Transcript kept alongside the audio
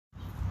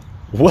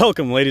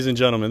Welcome, ladies and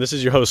gentlemen. This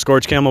is your host,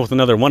 Scorchcamel, with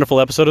another wonderful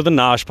episode of the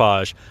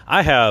Gnoshposh.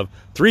 I have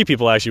 3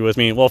 people actually with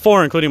me. Well,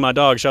 4, including my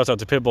dog. Shouts out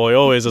to Pitbull. He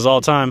always is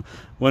all time.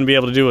 Wouldn't be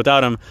able to do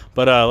without him.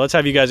 But let's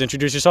have you guys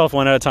introduce yourself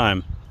one at a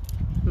time.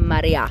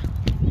 Maria.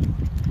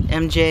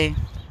 MJ.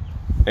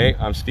 Hey,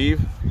 I'm Steve.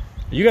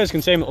 You guys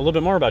can say a little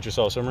bit more about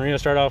yourself. So, Maria,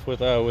 start off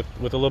with a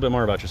little bit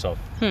more about yourself.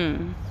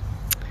 Let's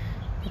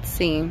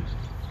see.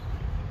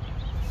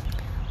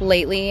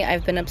 Lately,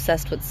 I've been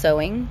obsessed with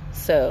sewing,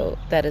 so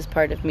that is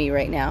part of me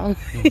right now.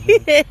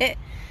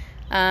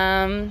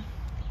 I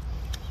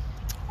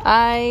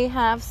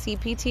have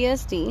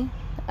CPTSD.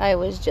 I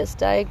was just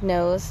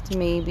diagnosed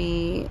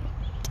maybe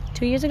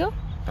 2 years ago.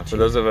 For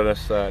those of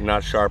us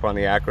not sharp on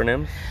the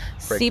acronyms,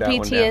 break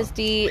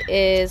CPTSD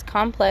is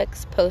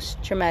complex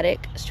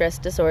post-traumatic stress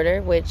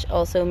disorder, which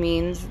also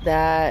means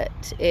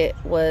that it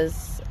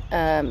was,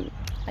 I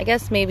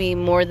guess, maybe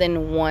more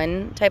than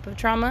one type of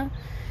trauma.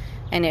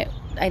 And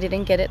I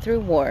didn't get it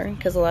through war,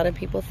 because a lot of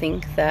people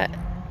think that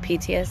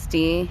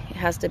PTSD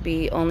has to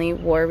be only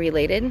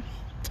war-related.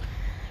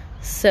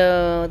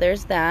 So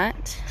there's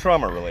that.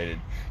 Trauma-related.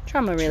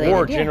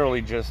 War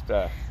generally just...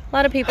 a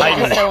lot of people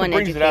are so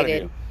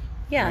uneducated.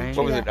 Yeah. Right.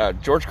 What was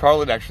it? George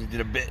Carlin actually did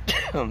a bit.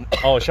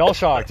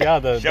 Shell-shocked. Yeah,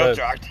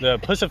 Shell-shocked. the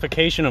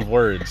pussification of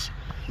words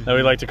that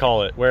we like to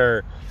call it,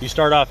 where you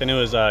start off and it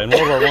was in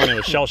World War I it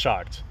was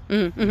shell-shocked.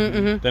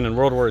 Then in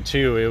World War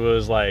II it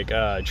was like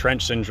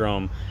trench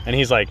syndrome, and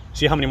he's like,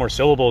 see how many more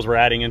syllables we're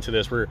adding into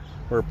this, we're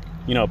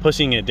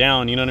pussying it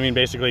down, you know what I mean,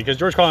 basically, because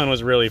George Carlin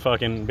was really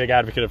fucking big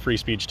advocate of free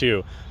speech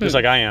too, just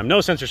like I am.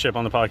 No censorship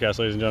on the podcast,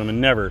 ladies and gentlemen,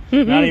 never.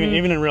 Not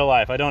even in real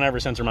life. I don't ever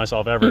censor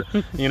myself ever.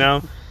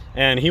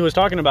 And he was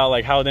talking about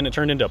like how then it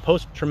turned into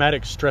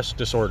post-traumatic stress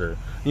disorder.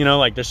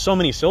 Like there's so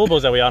many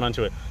syllables that we add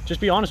onto it. Just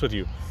be honest with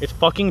you. It's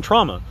fucking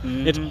trauma.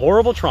 It's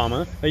horrible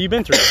trauma that you've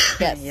been through.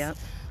 Yes. Yep.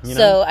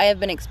 So I have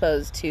been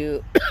exposed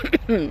to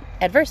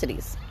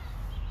adversities.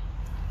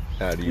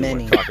 Do you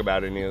want to talk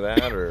about any of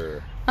that,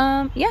 or?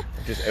 Yeah.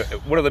 Just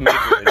what are the major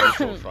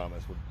initial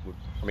traumas?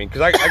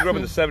 Because I grew up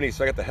in the 70s,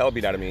 so I got the hell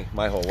beat out of me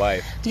my whole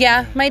life.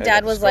 Yeah, my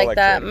dad was like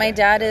that. My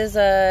dad is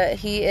a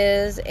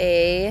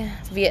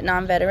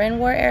Vietnam veteran.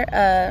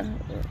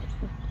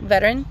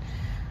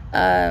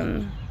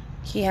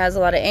 He has a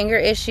lot of anger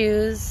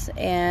issues,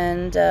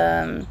 and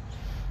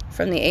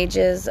from the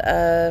ages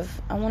of,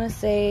 I want to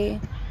say,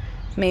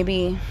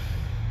 maybe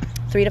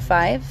 3 to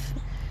 5,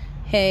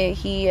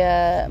 he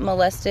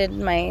molested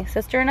my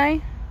sister and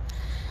I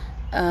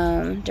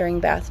during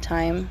bath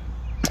time.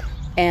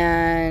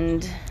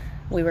 And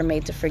we were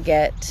made to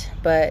forget,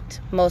 but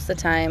most of the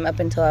time, up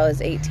until I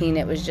was 18,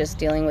 it was just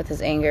dealing with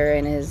his anger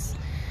and his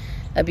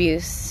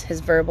abuse, his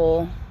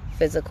verbal,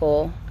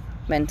 physical,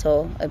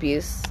 mental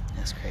abuse.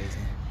 That's crazy.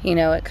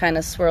 It kind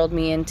of swirled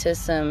me into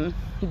some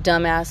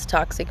dumbass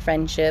toxic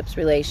friendships,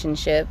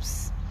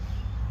 relationships.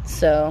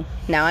 So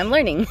now I'm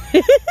learning.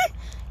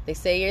 They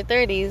say your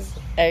 30s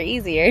are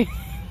easier.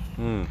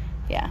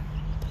 Yeah.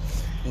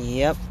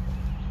 Yep.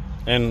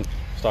 And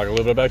let's talk a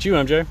little bit about you,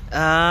 MJ.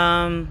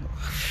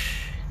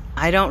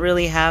 I don't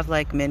really have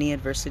like many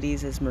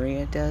adversities as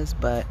Maria does,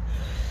 but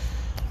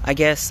I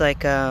guess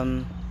like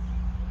I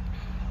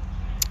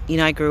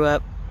grew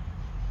up,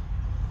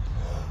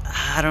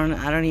 I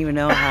don't even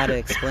know how to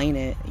explain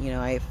it.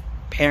 I have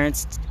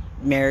parents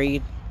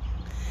married,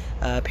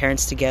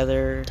 parents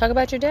together. Talk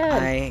about your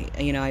dad.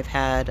 I've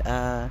had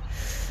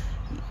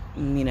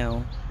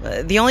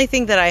the only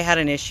thing that I had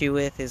an issue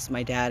with is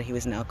my dad. He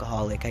was an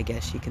alcoholic, I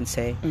guess you can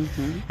say.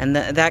 And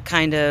that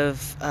kind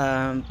of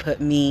put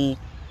me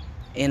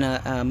in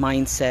a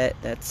mindset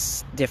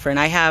that's different.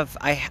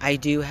 I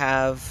do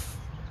have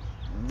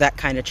that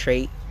kind of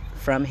trait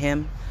from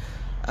him.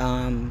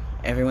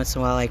 Every once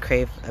in a while I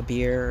crave a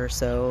beer or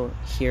so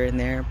here and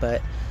there,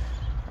 but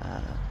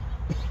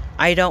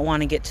I don't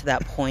want to get to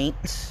that point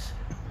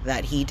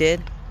that he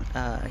did.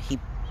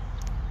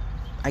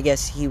 I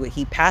guess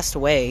he passed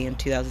away in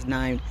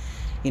 2009.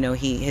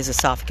 His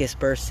esophagus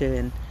bursted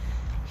and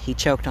he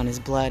choked on his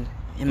blood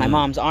in my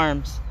mom's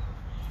arms.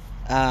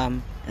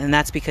 And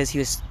that's because he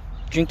was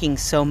drinking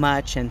so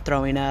much and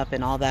throwing up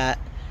and all that.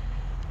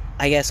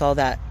 I guess all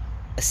that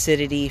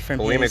acidity from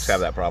bulimics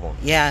have that problem.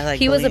 Yeah, like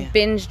he was a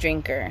binge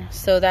drinker,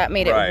 so that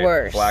made it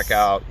worse.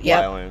 Blackout,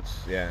 violence,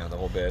 the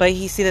whole bit. But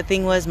the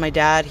thing was, my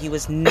dad, he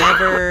was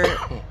never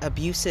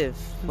abusive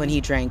when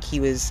he drank. He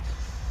was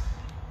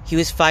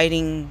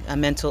fighting a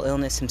mental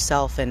illness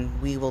himself,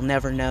 and we will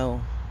never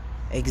know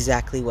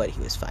exactly what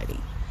he was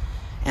fighting.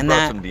 And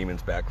brought some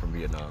demons back from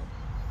Vietnam.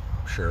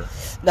 Sure.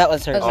 That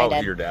was her. My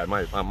dad. Your dad.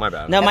 My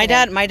bad. No, my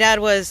dad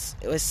was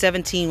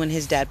 17 when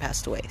his dad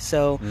passed away.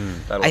 So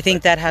I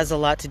think that has a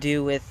lot to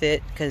do with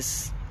it,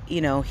 because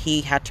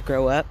he had to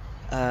grow up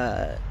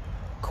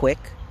quick.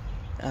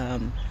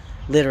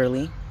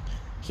 Literally,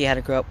 he had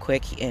to grow up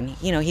quick, and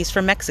he's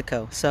from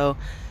Mexico, so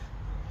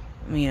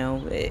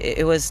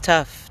it was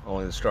tough.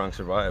 Only the strong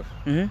survive.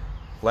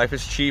 Life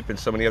is cheap in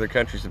so many other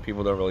countries, and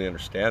people don't really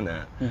understand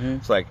that. Mm-hmm.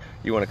 It's like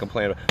you want to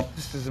complain about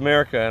this is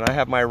America and I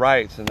have my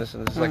rights and this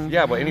and this. Like,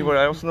 yeah, but anywhere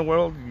else in the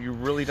world, you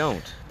really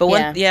don't. But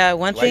one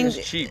Life thing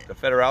is cheap. The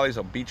federales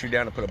will beat you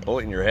down and put a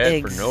bullet in your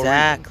head for no reason.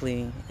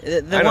 Exactly.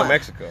 I know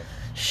Mexico.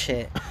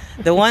 Shit.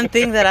 The one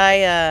thing that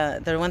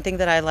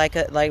I like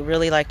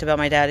really liked about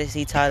my dad is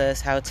he taught us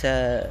how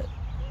to,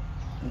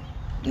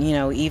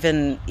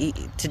 even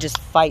to just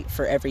fight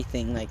for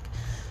everything. Like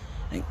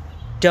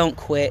don't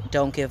quit,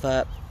 don't give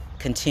up,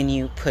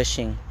 continue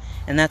pushing.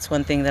 And that's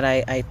one thing that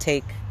I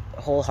take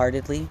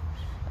wholeheartedly,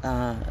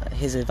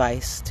 his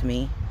advice to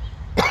me.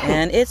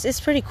 And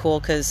it's pretty cool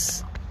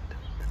because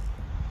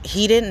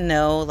he didn't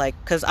know,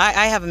 because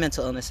I have a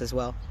mental illness as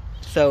well.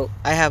 So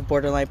I have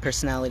borderline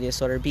personality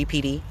disorder,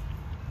 BPD.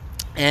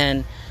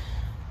 And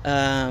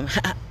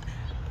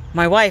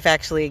my wife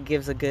actually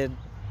gives a good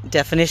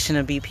definition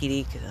of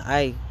BPD.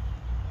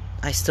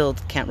 I still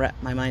can't wrap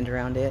my mind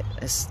around it.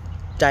 It's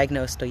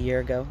diagnosed a year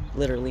ago.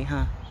 Literally,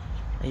 a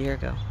year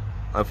ago.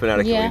 I'm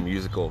fanatically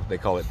musical. They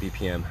call it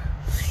BPM.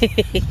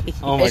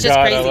 Oh my God,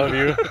 I love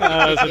you.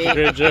 That's such a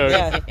great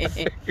joke.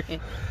 Yeah.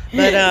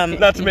 But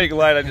not to make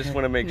light, I just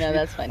want to make sure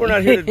that's funny. we're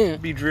not here to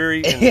be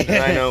dreary. And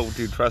I know,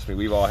 dude, trust me,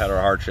 we've all had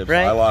our hardships.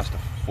 Right? I lost a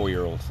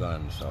 4-year-old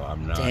son, so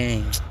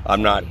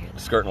I'm not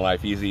skirting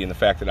life easy. And the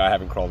fact that I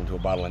haven't crawled into a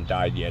bottle and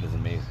died yet is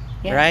amazing.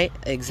 Yeah. Right?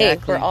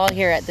 Exactly. Hey, we're all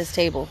here at this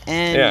table.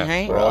 And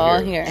right? We're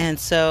all here. And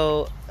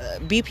so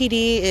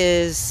BPD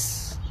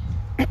is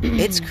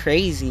it's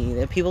crazy.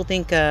 That people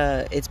think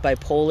it's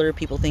bipolar.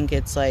 People think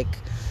it's like,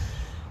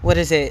 what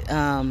is it?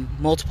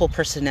 Multiple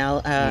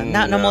personnel.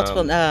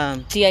 Multiple.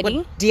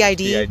 DID?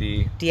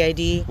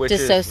 DID. Which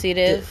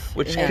Dissociative.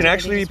 Which can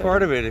actually be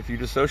part of it if you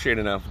dissociate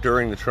enough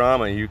during the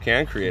trauma. You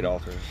can create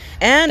alters.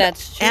 And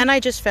that's true. And I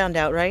just found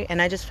out, right?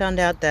 And I just found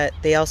out that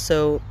they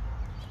also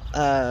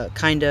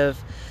kind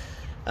of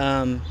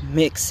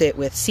mix it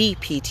with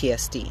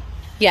CPTSD.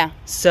 Yeah.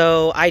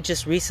 So I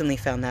just recently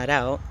found that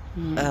out.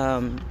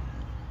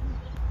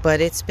 But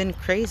it's been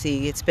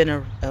crazy. It's been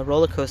a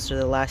roller coaster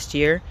the last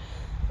year.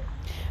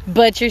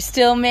 But you're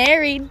still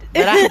married.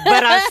 But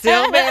I'm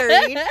still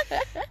married.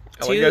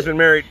 How long you guys been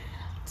married?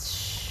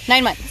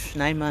 9 months.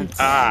 9 months.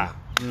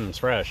 It's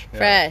fresh.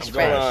 Fresh. I'm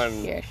going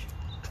on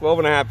 12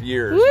 and a half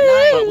years.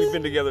 Woo! But we've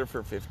been together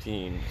for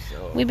 15.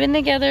 So. We've been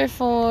together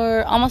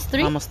for almost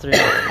 3. Almost 3.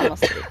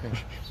 Almost 3.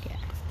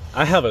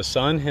 I have a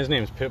son. His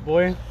name's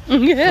Pitboy.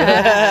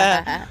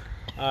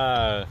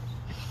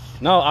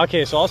 No,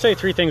 okay, so I'll say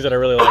 3 things that I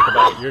really like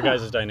about your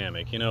guys'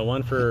 dynamic.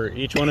 One for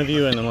each one of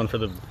you and then one for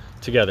the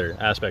together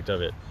aspect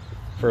of it,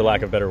 for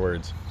lack of better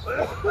words.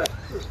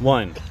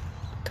 1,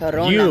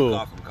 Corona. you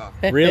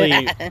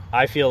really,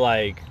 I feel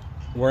like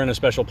we're in a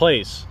special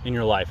place in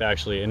your life,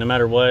 actually. And no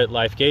matter what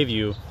life gave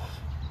you,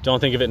 don't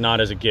think of it not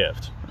as a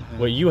gift.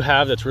 What you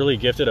have that's really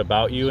gifted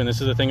about you, and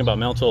this is the thing about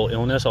mental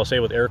illness, I'll say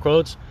with air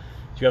quotes,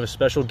 you have a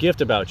special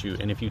gift about you.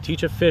 And if you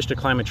teach a fish to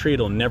climb a tree,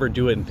 it'll never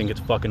do it and think it's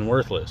fucking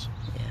worthless.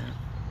 Yeah.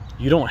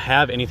 You don't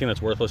have anything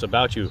that's worthless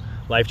about you.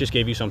 Life just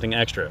gave you something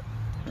extra.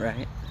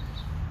 Right.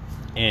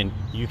 And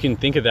you can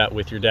think of that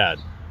with your dad.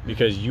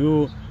 Because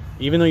you,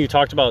 even though you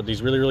talked about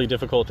these really, really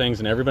difficult things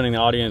and everybody in the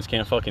audience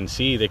can't fucking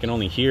see, they can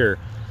only hear,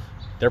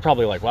 they're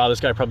probably like, wow,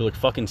 this guy probably looked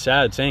fucking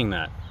sad saying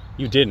that.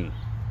 You didn't.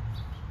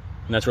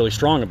 And that's really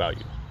strong about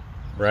you.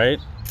 Right?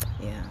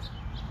 Yeah.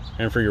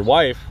 And for your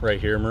wife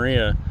right here,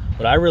 Maria,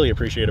 what I really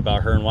appreciate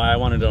about her and why I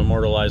wanted to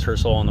immortalize her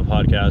soul on the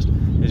podcast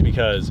is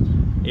because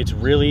it's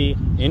really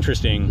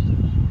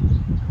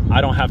interesting.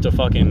 I don't have to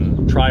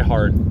fucking try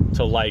hard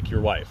to like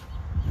your wife.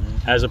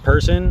 As a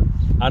person,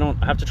 I don't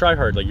have to try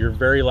hard. Like, you're a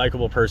very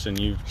likable person.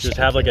 You just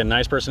have like a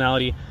nice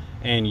personality.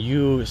 And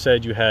you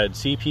said you had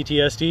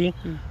CPTSD.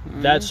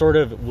 That sort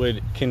of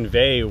would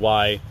convey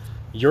why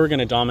you're going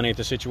to dominate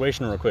the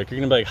situation real quick. You're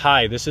going to be like,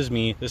 hi, this is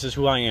me. This is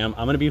who I am.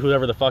 I'm going to be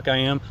whoever the fuck I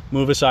am.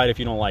 Move aside if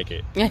you don't like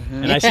it.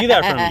 And I see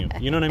that from you.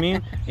 You know what I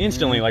mean?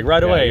 Instantly, like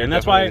right away. And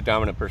that's why... a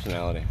dominant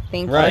personality.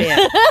 Thank you.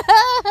 Right?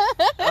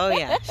 Oh,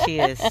 yeah, she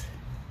is.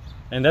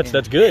 And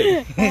that's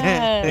good.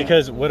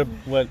 Because what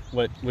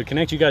would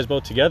connect you guys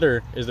both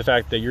together is the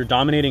fact that you're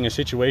dominating a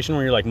situation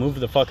where you're like, move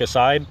the fuck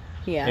aside.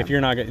 Yeah. If you're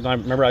not...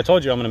 Remember, I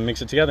told you I'm going to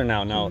mix it together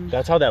now. Now,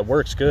 that's how that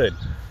works good.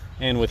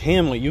 And with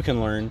him, what you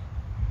can learn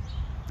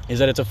is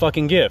that it's a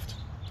fucking gift.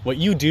 What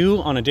you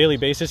do on a daily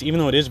basis, even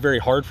though it is very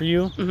hard for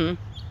you,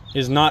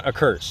 is not a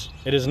curse.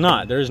 It is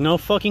not. There is no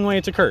fucking way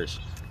it's a curse.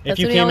 That's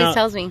what he always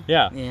tells me.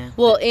 Yeah.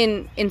 Well,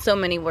 in so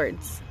many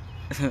words.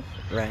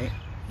 Right.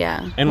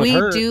 Yeah. And with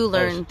her, do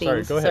learn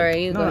things. Go ahead.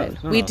 Sorry, you go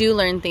ahead. We do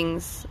learn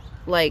things,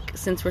 like,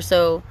 since we're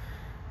so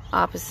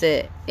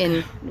opposite.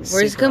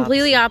 We're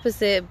completely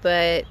opposite,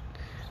 but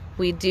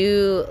we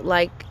do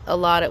like a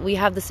lot of... We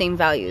have the same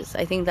values.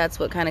 I think that's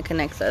what kind of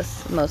connects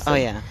us mostly. Oh,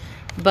 yeah.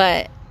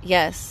 But...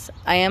 Yes,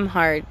 I am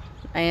hard.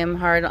 I am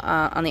hard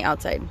on the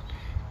outside.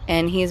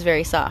 And he's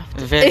very soft.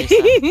 Very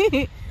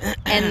soft.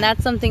 And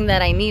that's something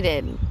that I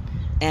needed.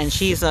 And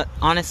she's,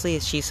 honestly,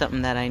 she's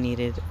something that I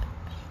needed.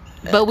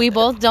 But we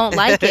both don't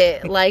like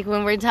it. Like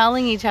when we're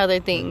telling each other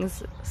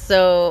things.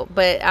 So,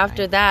 but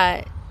after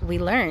that, we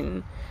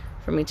learn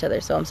from each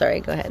other. So I'm sorry,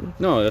 go ahead.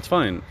 No, that's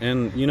fine.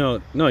 And you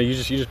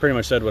just pretty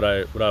much said what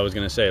I was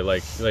gonna say.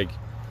 Like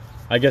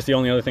I guess the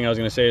only other thing I was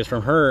gonna say is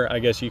from her, I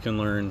guess you can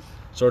learn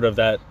sort of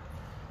that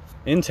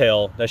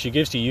intel that she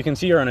gives to you. You can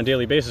see her on a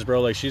daily basis,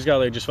 bro. Like she's got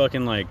like just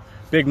fucking like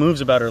big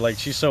moves about her. Like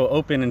she's so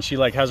open and she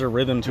like has her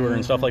rhythm to her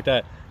and stuff like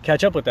that.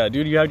 Catch up with that,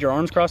 dude. You had your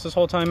arms crossed this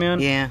whole time, man.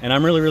 Yeah. And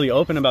I'm really, really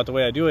open about the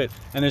way I do it.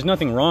 And there's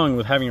nothing wrong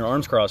with having your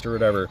arms crossed or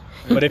whatever.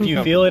 But if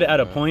you feel it at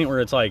a point where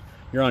it's like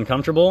you're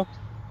uncomfortable,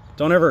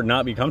 don't ever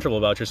not be comfortable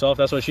about yourself.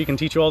 That's what she can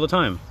teach you all the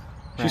time.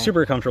 She's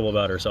super comfortable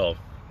about herself.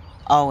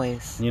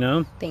 Always. You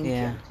know? Thank you.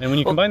 And when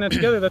you combine that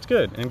together, that's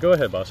good. And go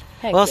ahead, boss.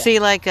 Heck Well, yeah. see,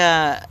 like,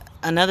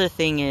 another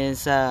thing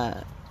is,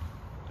 I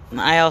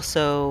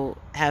also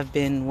have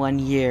been 1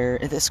 year,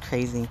 this is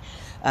crazy,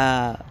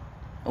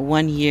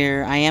 1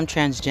 year, I am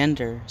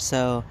transgender,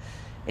 so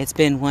it's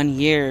been 1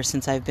 year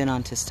since I've been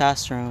on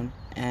testosterone,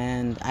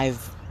 and the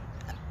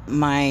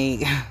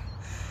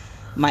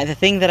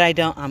thing that I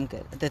don't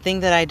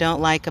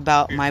like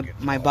about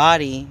my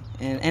body,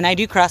 and I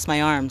do cross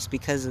my arms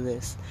because of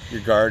this.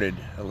 You're guarded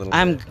a little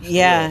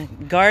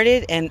bit.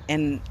 Guarded,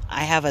 and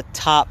I have a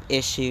top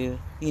issue,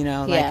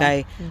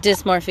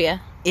 dysmorphia.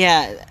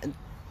 Yeah,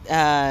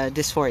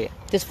 dysphoria.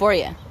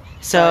 Dysphoria.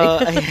 So,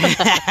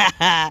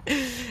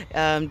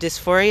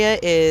 dysphoria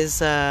is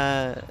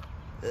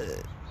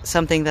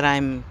something that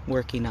I'm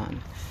working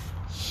on.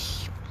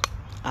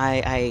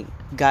 I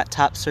got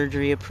top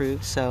surgery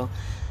approved, so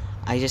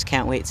I just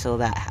can't wait till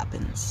that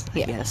happens,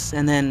 I guess.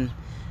 And then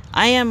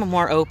I am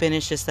more open.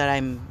 It's just that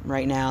I'm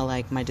right now,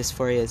 like, my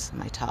dysphoria is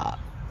my top.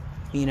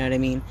 You know what I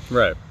mean?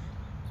 Right.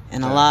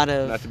 And a lot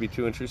of... Not to be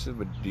too intrusive,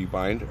 but do you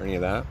bind or any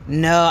of that?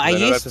 No, I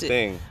used to. That's the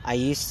thing. I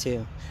used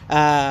to.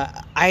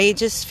 I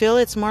just feel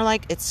it's more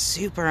like it's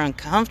super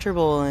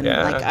uncomfortable and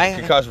like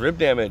it could cause rib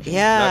damage.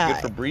 Yeah, it's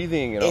not good for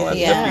breathing and all that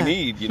stuff you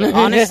need. You know?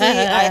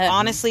 I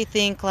honestly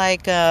think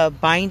like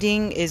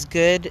binding is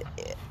good,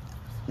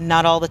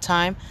 not all the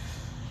time.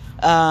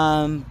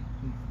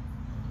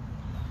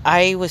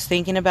 I was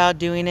thinking about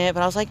doing it,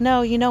 but I was like,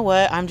 no, you know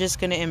what? I'm just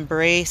gonna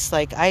embrace.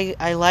 Like I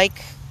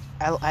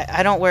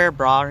don't wear a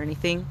bra or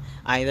anything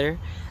either.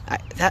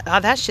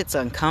 That shit's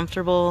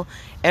uncomfortable.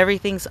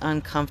 Everything's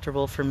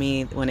uncomfortable for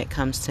me when it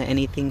comes to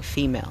anything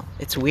female.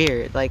 It's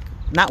weird. Like,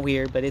 not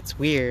weird, but it's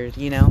weird,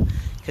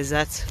 because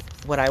that's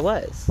what I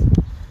was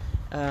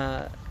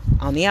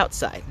on the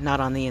outside, not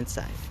on the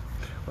inside.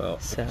 Well,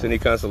 if it's any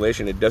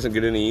consolation, it doesn't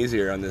get any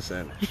easier on this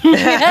end. Too.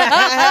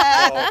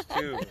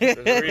 There's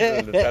a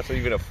reason that's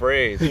even a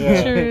phrase.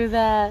 Yeah. True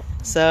that.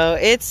 So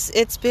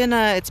it's been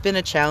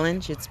a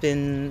challenge.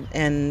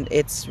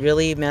 It's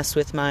really messed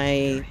with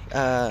my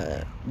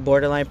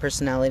borderline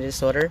personality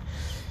disorder.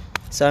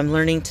 So I'm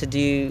learning to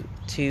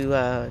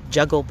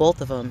juggle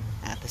both of them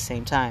at the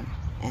same time.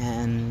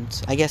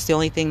 And I guess the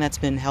only thing that's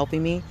been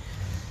helping me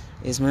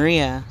is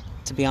Maria.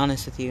 To be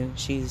honest with you,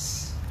 she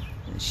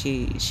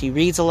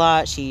reads a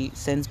lot. She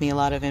sends me a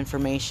lot of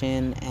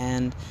information,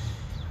 and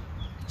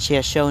she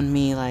has shown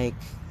me like,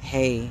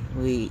 hey,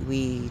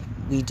 we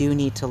do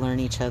need to learn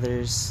each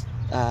other's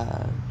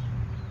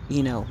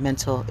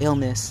mental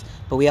illness,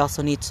 but we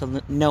also need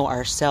to know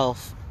our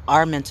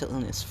mental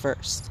illness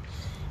first,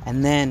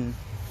 and then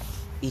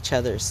each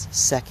other's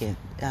second.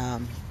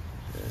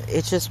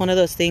 It's just one of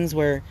those things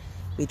where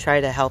we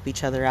try to help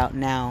each other out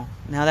now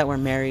that we're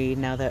married,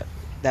 now that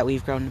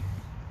we've grown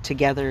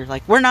together.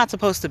 Like, we're not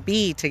supposed to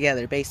be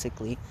together,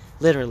 basically,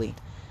 literally.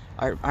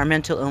 Our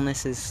mental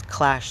illnesses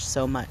clash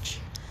so much.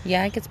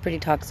 Yeah, it gets pretty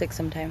toxic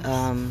sometimes.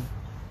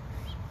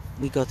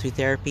 We go through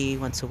therapy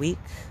once a week.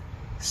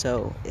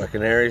 So like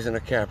an Aries and a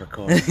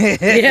Capricorn.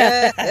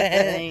 Yeah.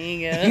 There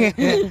you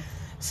go.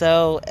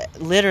 So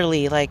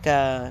literally, like,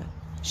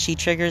 she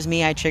triggers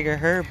me, I trigger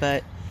her,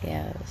 but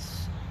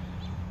yes.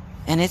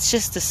 And it's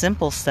just the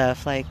simple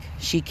stuff. Like,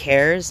 she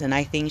cares, and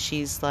I think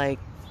she's like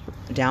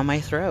down my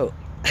throat.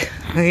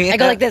 I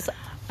go like this.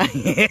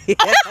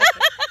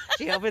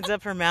 She opens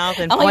up her mouth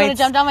and points. You want to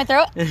jump down my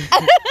throat?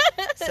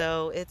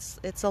 So it's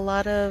a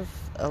lot of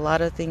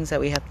things that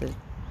we have to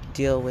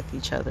deal with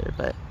each other,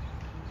 but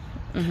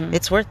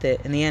it's worth it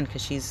in the end,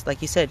 because she's,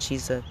 like you said,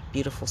 she's a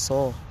beautiful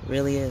soul. It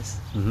really is.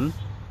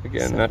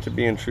 Again, not to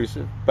be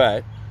intrusive,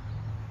 but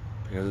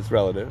because it's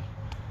relative,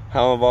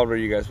 how involved are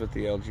you guys with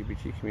the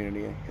LGBT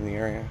community in the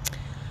area?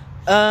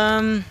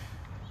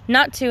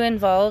 Not too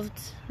involved.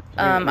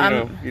 You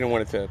don't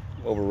want it to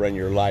overrun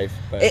your life,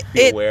 but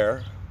be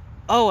aware.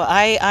 Oh,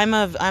 I'm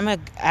a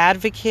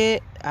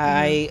advocate.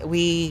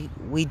 We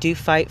do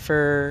fight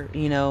for the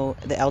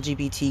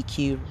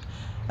LGBTQ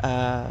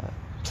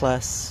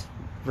plus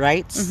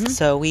rights.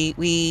 So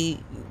we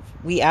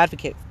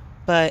advocate,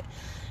 but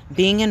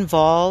being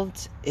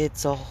involved,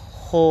 it's a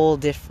whole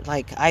different.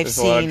 Like, There's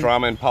seen a lot of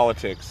drama in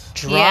politics.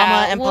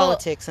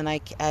 Politics, and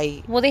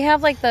well, they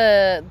have like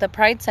the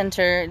Pride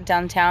Center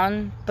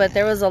downtown, but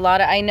there was a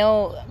lot of, I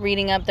know,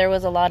 reading up, there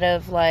was a lot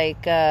of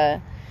like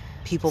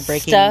people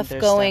breaking stuff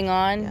their going stuff.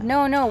 on.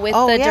 Yeah. No, with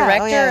the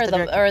director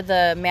or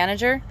the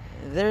manager.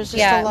 there's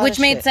just a lot which of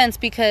made shit. sense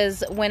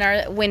because we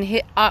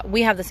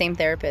have the same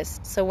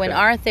therapist. So when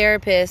our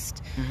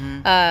therapist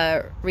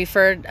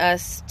referred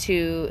us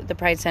to the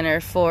Pride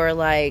Center for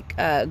like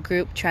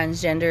group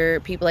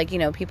transgender people, like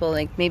people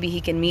like maybe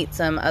he can meet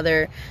some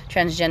other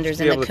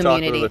transgenders in the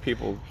community. Talk to other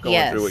people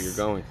going through what you're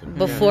going through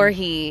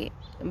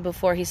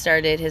before he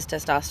started his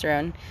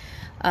testosterone.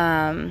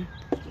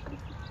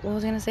 What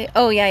was I gonna say?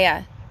 Oh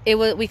yeah.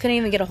 We couldn't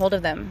even get a hold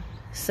of them.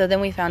 So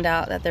then we found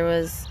out that there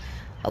was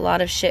a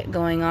lot of shit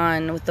going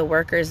on with the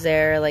workers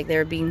there. Like, they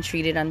were being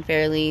treated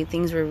unfairly.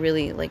 Things were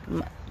really, like,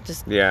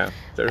 just... Yeah,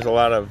 there's a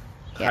lot of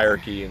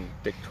hierarchy and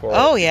dictatorial...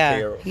 Oh,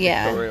 yeah.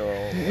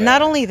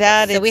 Not only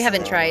that... So we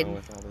haven't tried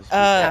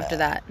after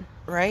that.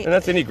 Right? And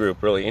that's any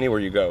group, really, anywhere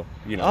you go.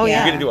 You know, you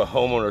get into a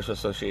homeowners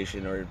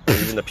association or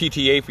even the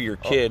PTA for your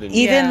kid, and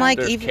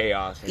there's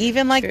chaos.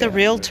 Even like the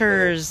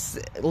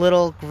realtors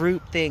little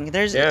group thing.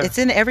 It's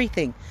in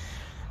everything.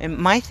 And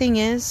my thing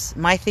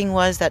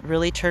was that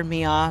really turned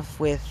me off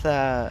with,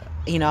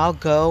 I'll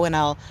go and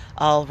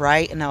I'll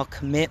write and I'll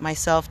commit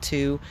myself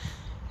to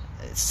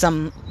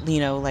some,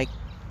 like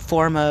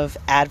form of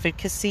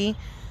advocacy.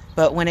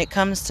 But when it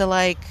comes to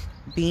like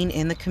being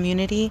in the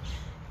community,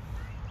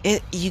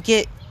 you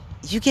get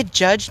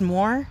judged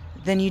more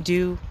than you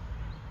do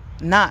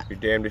not. You're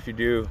damned if you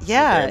do.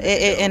 Yeah.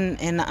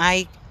 And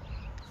I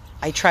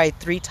tried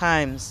 3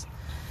 times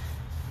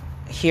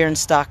here in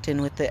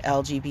Stockton with the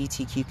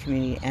LGBTQ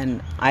community,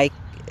 and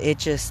it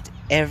just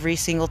every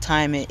single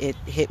time it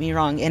hit me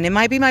wrong. And it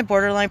might be my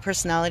borderline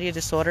personality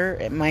disorder.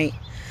 It might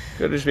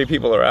could just be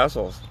people are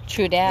assholes.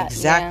 True that.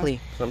 Exactly.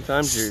 Yeah.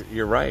 Sometimes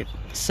you're right.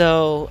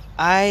 So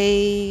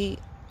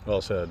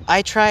well said.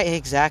 I try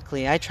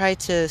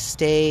to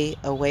stay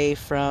away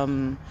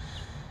from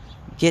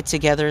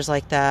get-togethers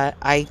like that.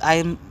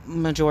 I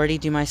majority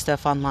do my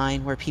stuff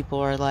online where people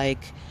are like,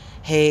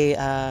 hey,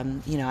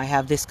 I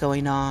have this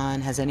going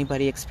on. Has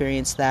anybody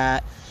experienced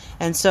that?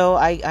 And so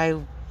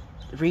I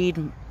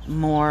read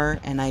more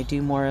and I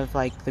do more of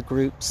like the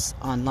groups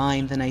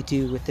online than I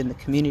do within the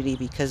community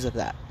because of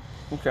that.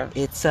 Okay.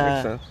 Makes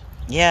sense.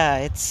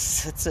 Yeah,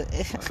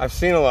 I've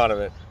seen a lot of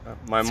it.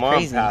 My mom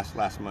crazy. passed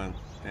last month,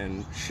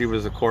 and she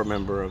was a court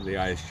member of the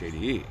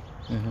ISJDE.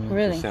 Mm-hmm.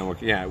 Really?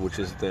 Which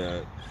is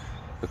the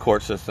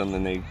court system,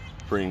 and they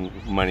bring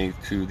money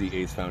to the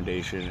AIDS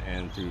Foundation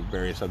and through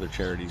various other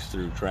charities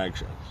through drag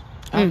shows.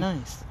 Oh,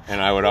 nice.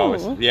 And I would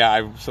always,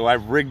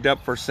 I've rigged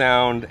up for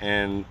sound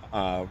and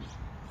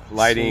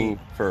lighting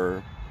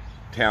for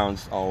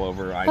towns all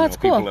over. I know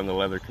people in the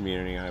leather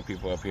community. I know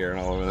people up here and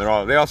all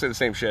over. They all say the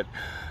same shit.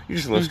 You're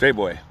just a little straight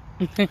boy.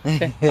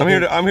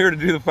 I'm here to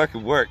do the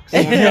fucking work.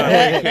 Someone's got to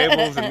lay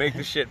cables and make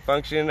the shit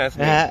function. That's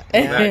me. I'm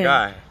that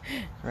guy.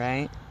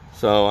 Right.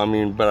 So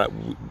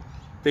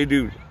they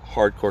do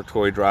hardcore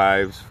toy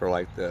drives for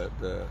like the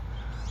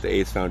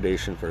AIDS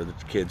Foundation for the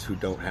kids who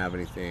don't have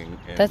anything.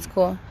 And that's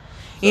cool.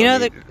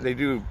 So they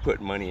do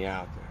put money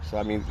out there.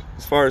 So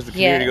as far as the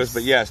community goes,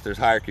 but yes, there's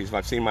hierarchies.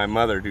 I've seen my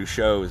mother do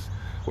shows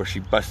where she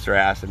busts her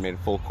ass and made a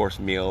full course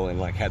meal and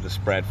like had the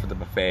spread for the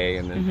buffet,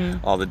 and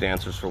then all the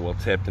dancers were well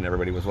tipped and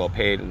everybody was well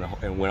paid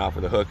and went off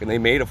with a hook, and they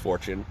made a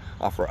fortune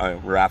off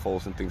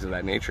raffles and things of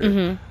that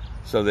nature.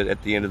 So that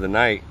at the end of the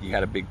night you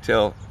had a big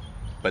till,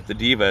 but the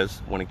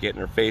divas want to get in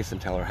her face and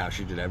tell her how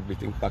she did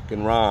everything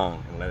fucking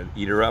wrong and let it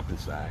eat her up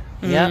inside.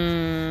 Yep.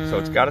 So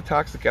it's got a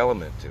toxic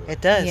element to it.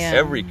 It does. Yeah.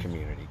 Every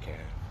community can.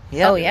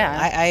 Yep. Oh yeah.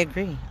 I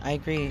agree.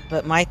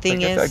 But my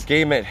thing is, that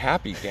gay meant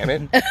happy, damn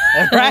it.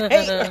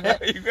 right?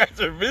 You guys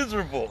are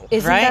miserable.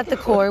 Isn't that the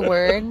core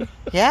word?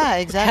 Yeah,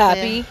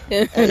 exactly.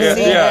 Happy.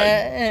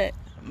 Yeah.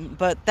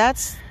 But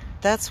that's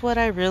what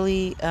I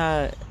really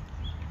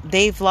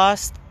they've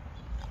lost.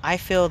 I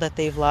feel that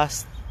they've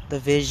lost the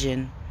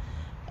vision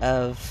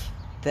of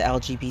the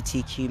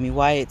LGBTQ. I mean,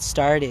 why it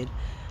started,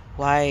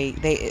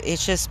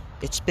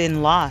 it's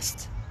been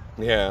lost.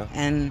 Yeah.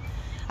 And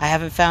I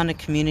haven't found a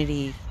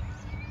community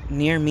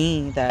near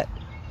me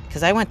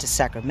because I went to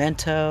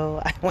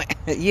Sacramento.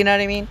 You know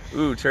what I mean?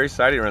 Ooh, Cherry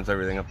Society runs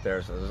everything up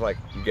there. So there's like,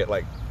 you get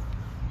like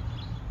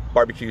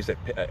barbecues at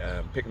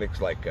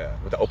picnics, like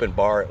with the open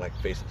bar at like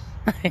Faces.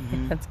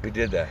 We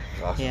did that.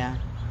 It was awesome. Yeah.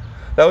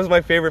 That was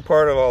my favorite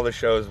part of all the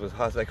shows.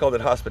 I called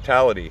it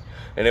hospitality,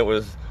 and it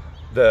was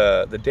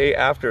the day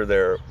after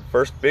their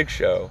first big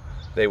show.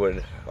 They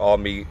would all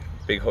meet,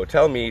 big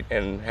hotel meet,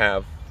 and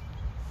have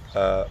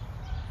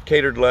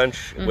catered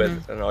lunch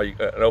with an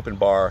open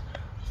bar,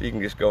 so you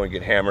can just go and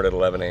get hammered at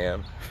 11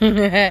 a.m.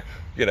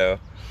 You know.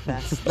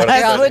 That's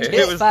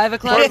It was 5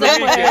 o'clock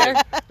somewhere.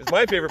 It's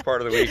my favorite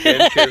part of the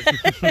weekend because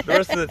the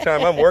rest of the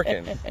time I'm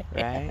working.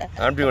 right.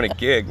 I'm doing a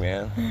gig,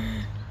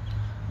 man.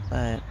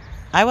 But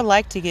I would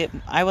like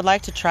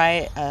to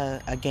try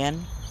it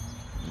again,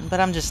 but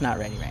I'm just not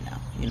ready right now.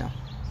 You know,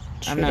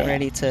 I'm not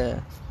ready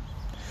to.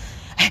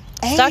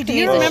 Hey, do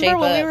you remember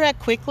when we were at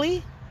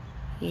Quickly?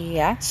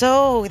 Yeah.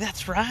 So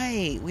that's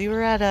right. We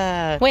were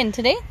at When,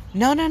 today?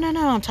 No.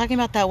 I'm talking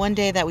about that one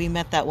day that we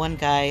met that one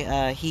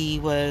guy. He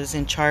was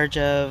in charge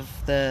of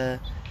the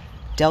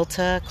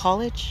Delta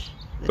College.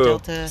 Who?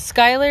 Delta.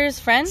 Skylar's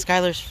friend?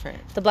 Skylar's friend.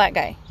 The black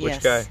guy. Which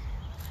Yes. guy?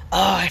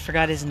 Oh, I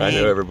forgot his name. I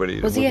know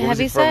everybody. Was he a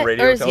heavy from set,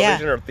 radio, or is he-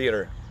 television, or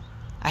theater?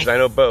 Because I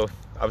know both.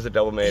 I was a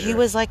double major. He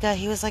was like a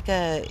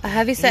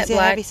heavy set he's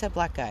black. a heavy set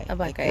black guy. A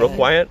black guy. Real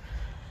quiet.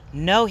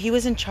 No, he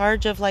was in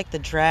charge of like the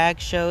drag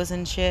shows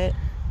and shit.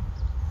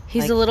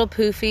 He's a little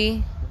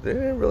poofy. They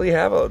didn't really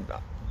have a.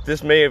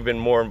 This may have been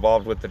more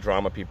involved with the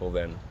drama people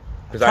then.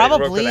 Because I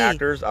didn't work with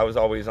actors. I was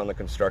always on the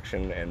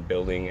construction and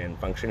building and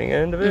functioning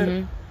end of it.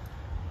 Mm-hmm.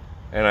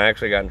 And I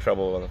actually got in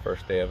trouble on the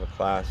first day of a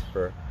class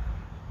for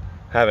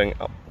having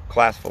a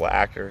class full of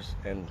actors.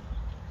 And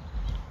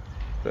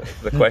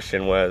the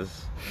question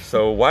was,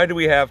 so why do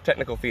we have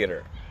technical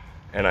theater?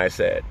 And I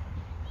said,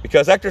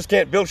 because actors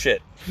can't build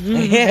shit. So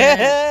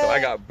I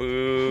got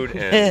booed.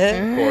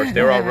 And of course,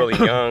 they were all really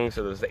young.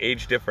 So there was the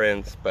age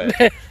difference. But,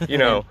 you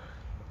know,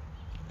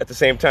 at the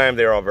same time,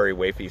 they were all very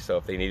wafy. So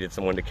if they needed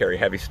someone to carry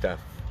heavy stuff,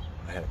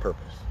 I had a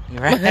purpose. We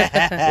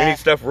need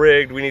stuff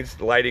rigged. We need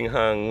lighting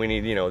hung. We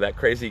need, you know, that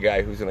crazy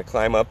guy who's going to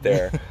climb up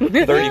there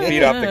 30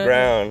 feet off the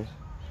ground.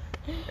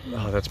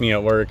 Oh, that's me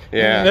at work.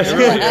 Yeah. That's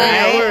really me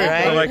at work.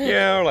 Right. I'm like,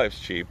 yeah, our life's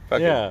cheap. Fuck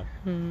Yeah. it.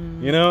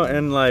 You know,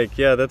 and like,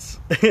 yeah, that's,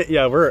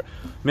 yeah,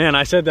 man,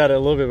 I said that a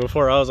little bit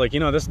before. I was like, you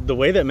know, the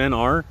way that men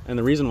are, and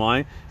the reason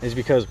why is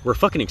because we're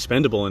fucking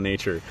expendable in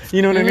nature.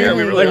 You know what I mean? Yeah,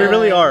 we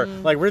really are.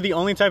 Like, we're the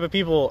only type of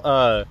people,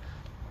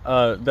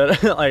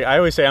 that, like, I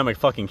always say I'm a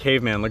fucking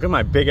caveman. Look at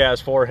my big ass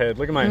forehead.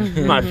 Look at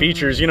my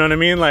features. You know what I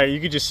mean? Like, you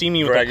could just see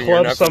me with Dragging a your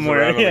club knuckles somewhere.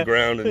 around on the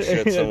ground and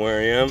shit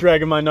somewhere, yeah.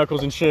 Dragging my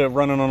knuckles and shit,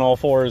 running on all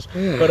fours.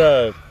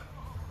 But,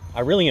 I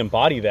really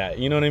embody that,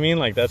 you know what I mean?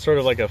 Like, that's sort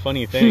of like a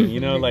funny thing,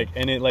 you know, like,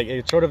 and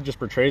it sort of just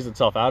portrays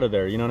itself out of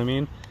there, you know what I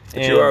mean?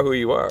 But you are who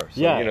you are.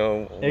 So, yeah, you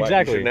know,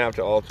 exactly. You shouldn't have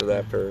to alter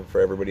that for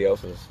everybody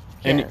else's.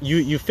 And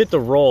you fit the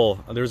role.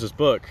 There's this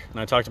book, and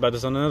I talked about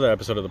this on another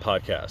episode of the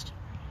podcast,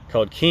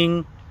 called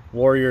King,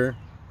 Warrior,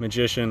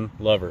 Magician,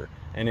 Lover.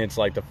 And it's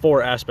like the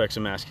 4 aspects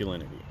of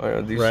masculinity.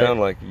 These right? sound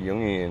like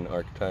Jungian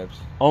archetypes.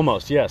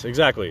 Almost, yes,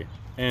 exactly.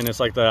 And it's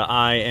like the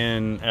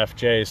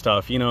INFJ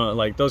stuff, you know,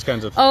 like those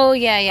kinds of... Oh,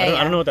 yeah.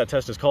 I don't know what that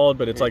test is called,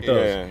 but it's like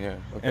those. Yeah.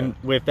 Okay. And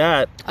with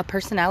that... A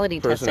personality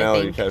test,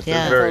 I think. test.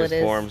 Yeah. There's That's all it various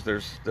is. forms.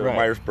 There's the Right.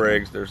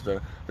 Myers-Briggs.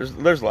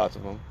 There's lots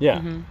of them. Yeah.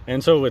 Mm-hmm.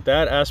 And so with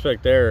that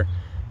aspect there,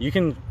 you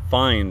can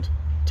find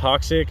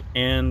toxic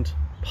and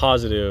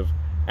positive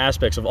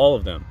aspects of all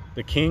of them.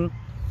 The king,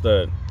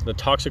 the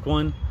toxic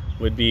one,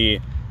 would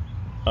be,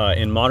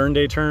 in modern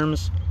day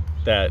terms,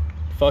 that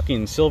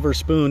fucking silver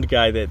spooned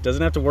guy that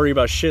doesn't have to worry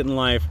about shit in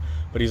life,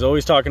 but he's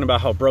always talking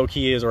about how broke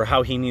he is or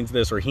how he needs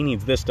this or he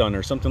needs this done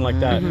or something like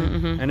that.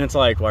 And it's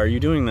like, why are you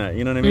doing that?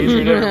 You know what I mean?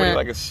 Treat everybody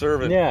like a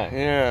servant.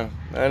 Yeah.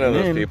 I know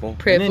those then- people.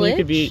 Privilege. And then you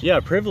could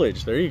be,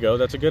 privilege. There you go.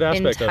 That's a good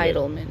aspect of it.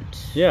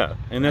 Entitlement. Yeah,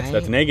 and that's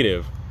Right.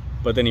 negative.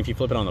 But then if you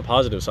flip it on the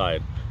positive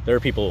side, there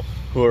are people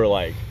who are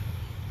like,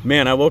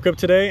 man, I woke up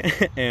today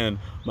and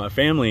my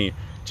family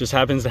just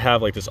happens to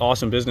have like this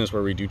awesome business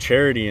where we do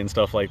charity and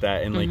stuff like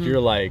that. And like, you're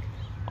like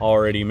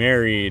already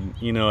married,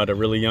 you know, at a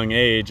really young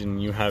age,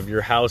 and you have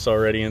your house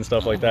already and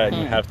stuff like that,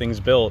 and you have things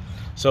built.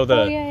 So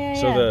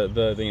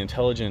the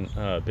intelligent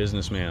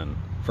businessman,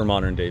 for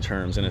modern day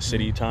terms, in a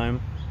city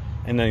time,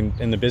 and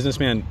the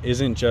businessman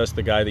isn't just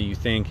the guy that you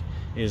think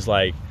is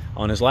like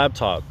on his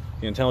laptop.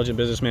 The intelligent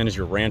businessman is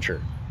your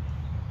rancher.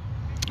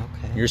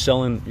 Okay. You're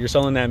selling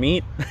that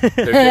meat,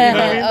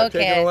 They're Okay.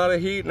 taking a lot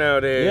of heat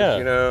nowadays. Yeah.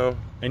 You know,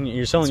 and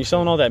you're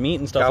selling all that meat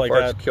and stuff cow like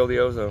farts that. kill the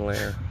ozone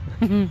layer.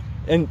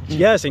 And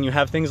yes, and you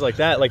have things like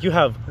that. Like you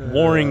have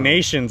warring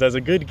nations as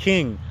a good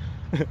king.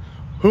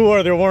 Who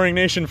are the warring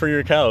nation for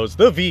your cows?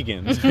 The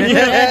vegans.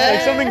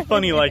 Like something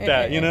funny like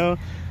that, you know?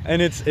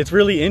 And it's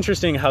really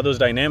interesting how those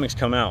dynamics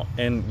come out.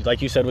 And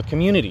like you said, with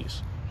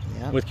communities.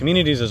 Yeah. With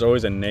communities, there's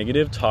always a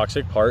negative,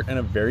 toxic part and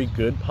a very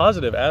good,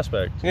 positive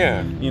aspect.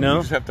 Yeah. You know?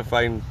 You just have to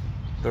find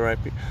the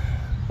right people.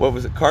 What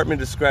was it? Cartman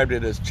described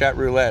it as chat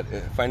roulette.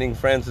 Finding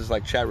friends is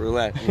like chat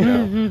roulette. You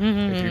know,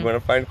 if you want to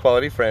find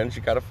quality friends,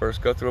 you got to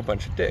first go through a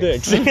bunch of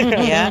dicks.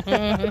 Yeah.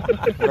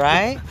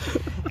 Right?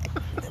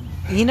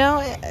 You know,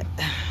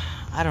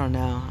 I don't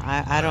know.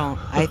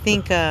 I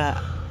think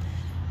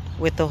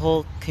with the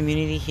whole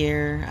community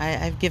here,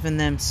 I've given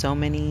them so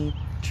many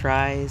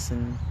tries,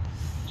 and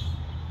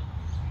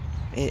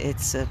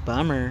it's a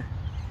bummer.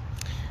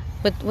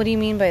 What do you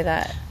mean by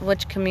that?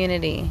 Which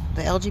community?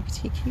 The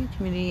LGBTQ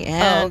community,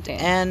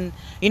 and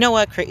you know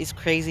what is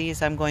crazy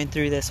is I'm going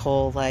through this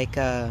whole like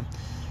I'm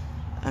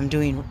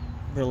doing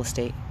real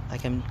estate,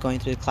 like I'm going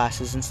through the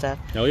classes and stuff.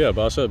 Oh yeah,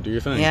 boss up, do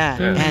your thing. Yeah.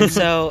 And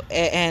so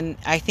and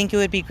I think it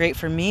would be great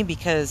for me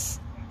because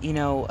you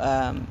know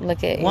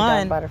Look at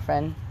one your daughter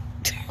friend.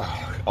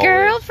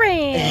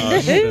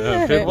 Always.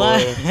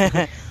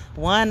 Girlfriend.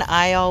 One,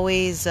 I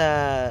always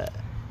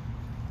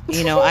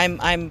you know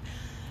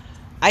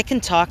I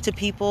can talk to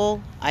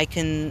people. I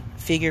can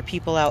figure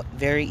people out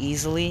very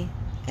easily.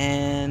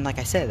 And like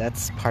I said,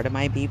 that's part of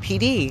my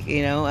BPD.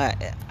 You know, I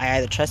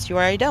either trust you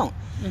or I don't.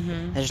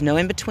 Mm-hmm. There's no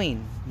in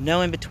between. No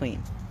in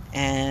between.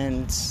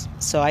 And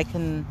so I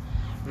can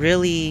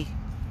really,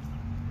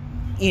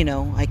 you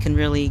know, I can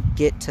really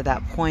get to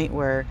that point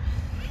where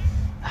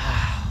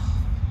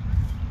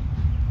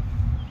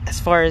as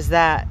far as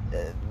that,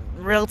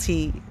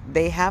 realty,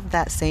 they have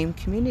that same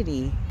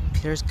community.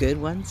 There's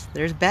good ones,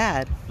 there's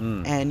bad,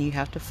 and you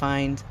have to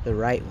find the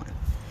right one.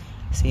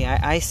 See,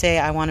 I say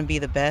I want to be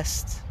the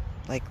best.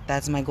 Like,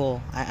 that's my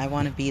goal. I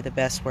want to be the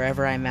best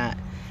wherever I'm at.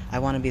 I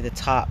want to be the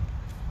top.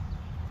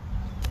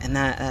 And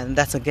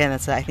that's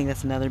I think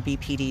that's another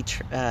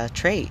BPD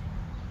trait.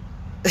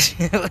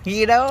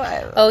 You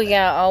know? Oh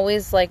yeah,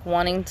 always like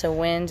wanting to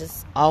win,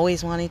 just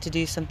always wanting to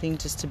do something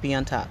just to be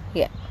on top.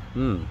 Yeah.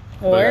 Mm.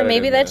 Or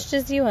maybe that's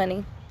just you,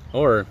 honey.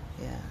 Or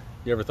yeah.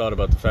 You ever thought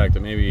about the fact that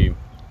maybe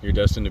you're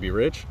destined to be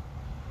rich?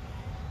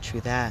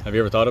 True that. Have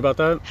you ever thought about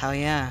that? Hell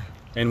yeah.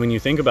 And when you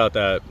think about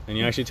that and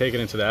you actually take it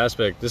into the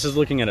aspect, this is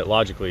looking at it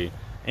logically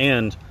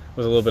and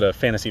with a little bit of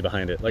fantasy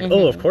behind it. Like,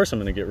 oh, of course I'm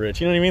going to get rich.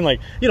 You know what I mean?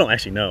 Like, you don't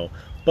actually know.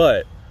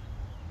 But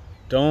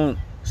don't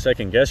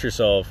second guess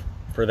yourself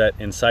for that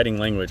inciting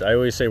language. I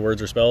always say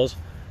words or spells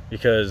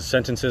because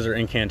sentences are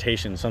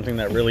incantations, something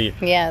that really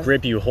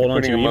grip you, hold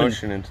on to.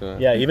 Emotion into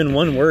it. Yeah, even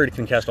one word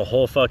can cast a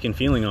whole fucking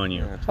feeling on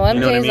you. Well, you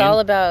know MJ is all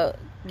about,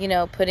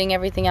 putting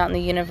everything out in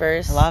the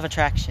universe. Law of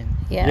attraction.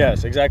 Yeah.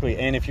 Yes, exactly.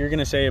 And if you're going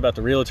to say about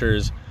the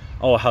realtors,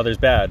 oh, how there's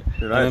bad,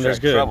 Dude, and then there's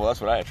good. Trouble.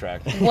 That's what I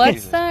attract.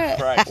 What's that?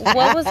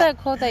 What was that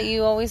quote that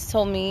you always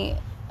told me?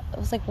 It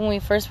was like when we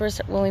first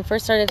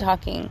started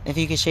talking. If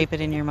you can shape it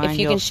in your mind, if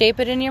you can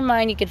shape it in your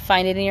mind, you can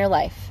find it in your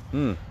life.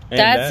 You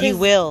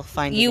will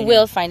find it. You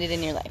will find it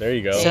in your life. There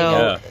you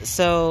go.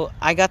 So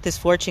I got this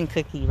fortune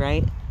cookie,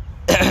 right?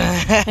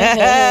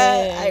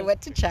 I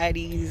went to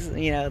Chinese,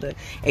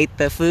 ate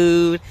the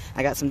food.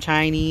 I got some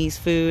Chinese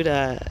food.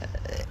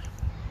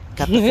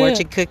 Got the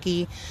fortune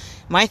cookie.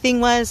 My thing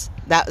was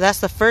that's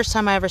the first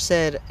time I ever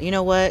said, you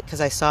know what?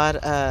 Because I saw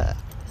it.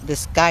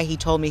 This guy, he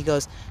told me, he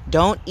goes,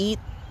 don't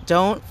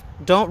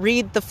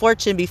read the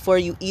fortune before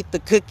you eat the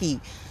cookie.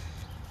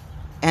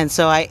 And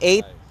so I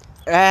ate.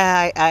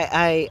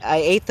 I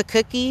ate the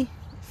cookie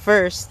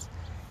first,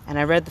 and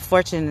I read the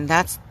fortune, and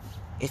that's,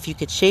 if you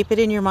could shape it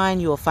in your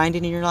mind, you will find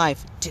it in your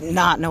life. Did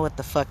not know what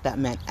the fuck that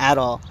meant at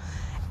all.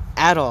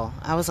 I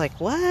was like,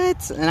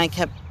 what? And I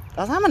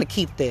was I'm gonna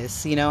keep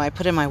this. I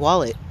put it in my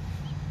wallet.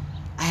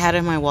 I had it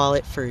in my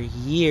wallet for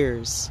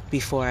years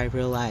before I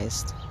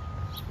realized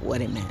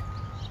what it meant.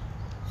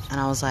 And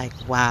I was like,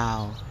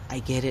 wow, I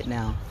get it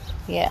now.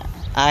 Yeah.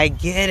 I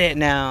get it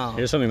now.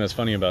 Here's something that's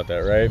funny about that,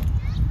 right?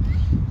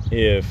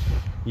 If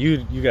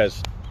you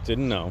guys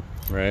didn't know,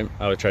 right?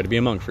 I would try to be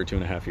a monk for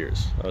 2.5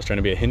 years. I was trying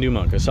to be a Hindu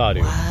monk, a sadhu.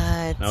 What?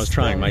 And I was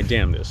trying my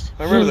damnedest.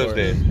 I remember those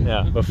days.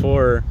 Yeah,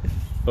 before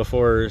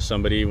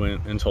somebody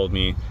went and told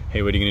me,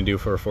 hey, what are you going to do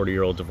for a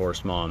 40-year-old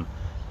divorced mom?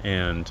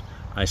 And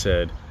I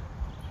said,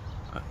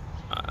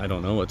 I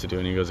don't know what to do.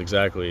 And he goes,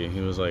 exactly. He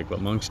was like, what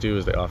monks do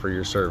is they offer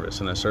your service.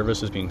 And that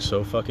service is being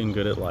so fucking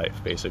good at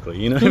life, basically.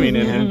 You know what I mean?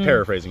 And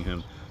paraphrasing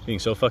him, being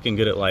so fucking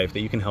good at life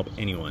that you can help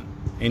anyone,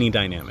 any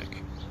dynamic.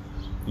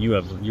 You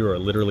are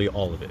literally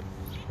all of it,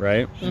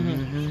 right?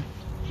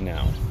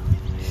 Now,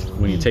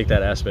 when you take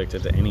that aspect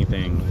into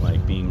anything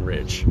like being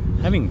rich,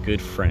 having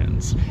good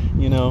friends,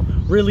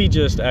 really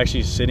just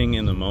actually sitting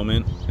in the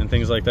moment and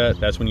things like that,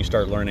 that's when you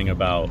start learning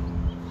about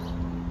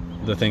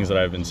the things that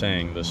I've been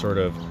saying, the sort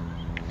of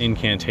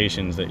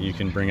incantations that you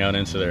can bring out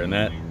into there. And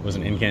that was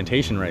an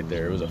incantation right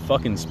there. It was a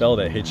fucking spell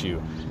that hit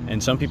you.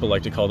 And some people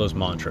like to call those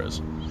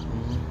mantras.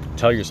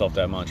 Tell yourself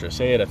that mantra.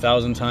 Say it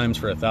 1,000 times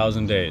for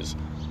 1,000 days.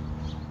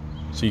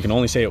 So you can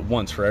only say it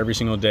once for every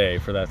single day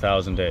for that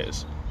 1,000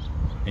 days.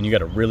 And you got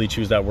to really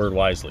choose that word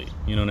wisely.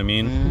 You know what I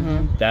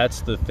mean? That's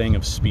the thing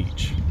of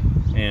speech.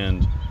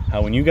 And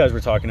how when you guys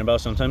were talking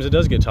about, sometimes it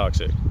does get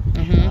toxic.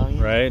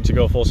 Right? To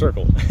go full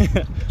circle.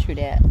 True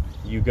that.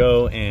 You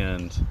go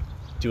and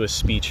do a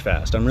speech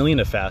fast. I'm really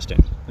into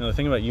fasting. The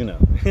thing about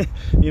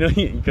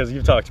because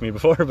you've talked to me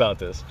before about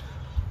this.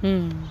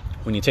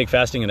 When you take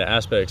fasting into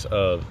aspects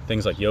of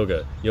things like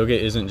yoga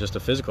isn't just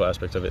a physical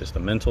aspect of it, it's the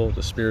mental,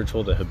 the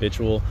spiritual, the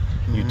habitual.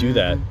 You do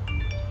that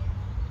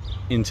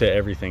into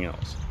everything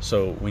else.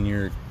 So when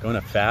you're going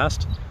to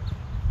fast,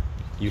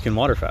 you can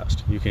water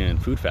fast, you can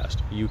food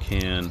fast, you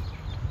can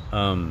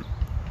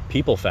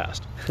people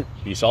fast,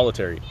 be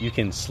solitary, you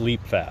can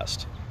sleep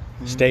fast,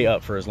 stay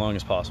up for as long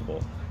as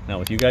possible. Now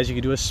with you guys, you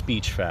could do a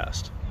speech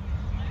fast.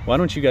 Why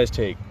don't you guys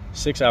take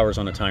 6 hours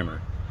on a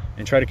timer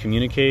and try to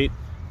communicate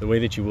the way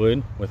that you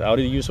would without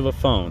the use of a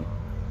phone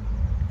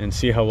and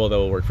see how well that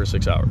will work for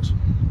 6 hours.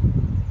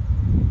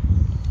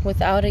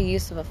 Without a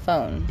use of a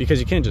phone. Because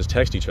you can't just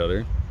text each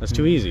other. That's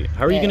too easy.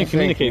 How are you going to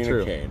communicate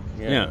through?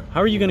 Yeah.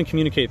 How are you going to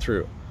communicate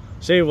through?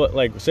 Say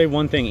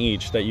one thing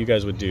each that you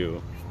guys would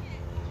do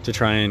to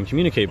try and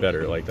communicate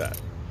better like that.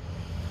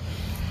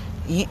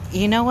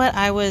 You know what?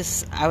 I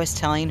was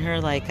telling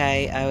her,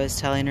 I was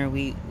telling her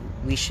we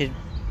should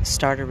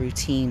start a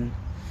routine.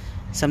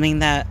 Something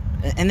that,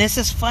 and this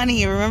is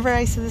funny. Remember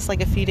I said this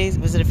a few days,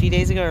 was it a few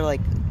days ago or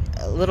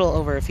a little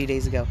over a few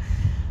days ago?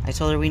 I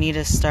told her we need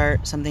to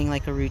start something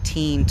like a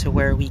routine to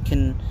where we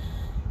can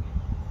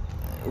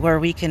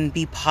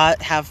be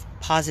have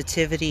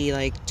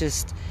positivity,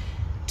 just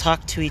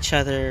talk to each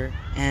other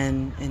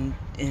and we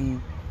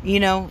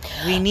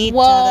need to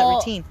have that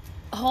routine.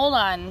 hold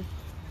on.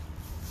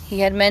 He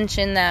had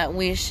mentioned that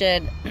we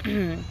should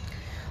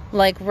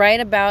like write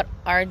about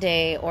our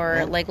day,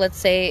 or like, let's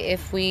say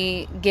if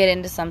we get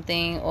into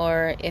something,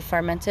 or if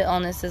our mental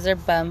illnesses are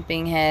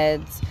bumping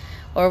heads,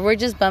 or we're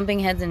just bumping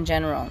heads in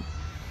general.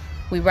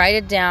 We write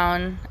it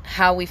down,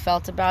 how we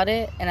felt about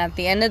it, and at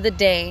the end of the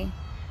day,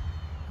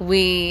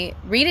 we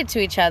read it to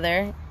each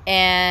other,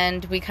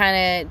 and we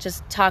kind of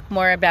just talk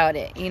more about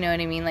it. You know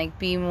what I mean? Like,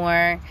 be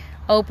more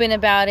open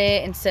about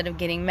it instead of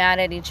getting mad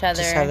at each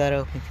other. Just have that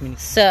open communication.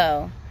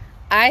 So,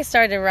 I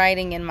started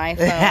writing in my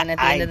phone at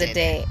the end of the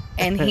day,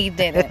 and he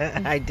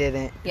didn't. I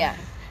didn't. Yeah.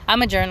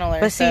 I'm a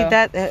journaler. But see,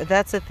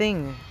 that's the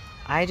thing.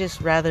 I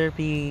just rather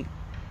be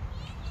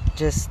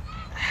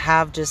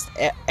have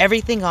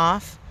everything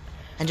off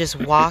and just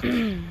walk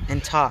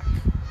and talk.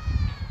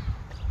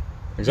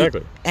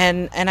 Exactly.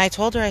 And I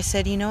told her, I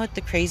said, you know what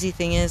the crazy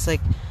thing is?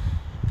 Like,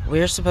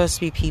 we're supposed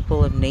to be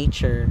people of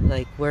nature.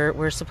 Like,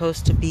 we're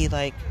supposed to be,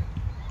 like,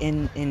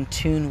 in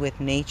tune with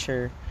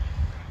nature.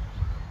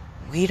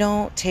 We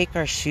don't take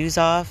our shoes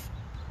off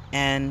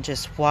and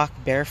just walk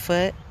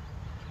barefoot.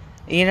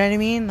 You know what I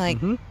mean? Like,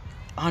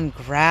 on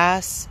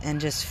grass,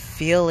 and just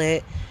feel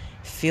it.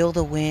 Feel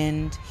the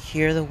wind.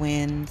 Hear the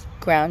wind.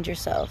 Ground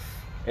yourself.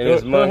 In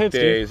his monk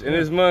days,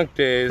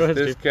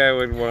 this guy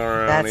would run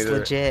around. That's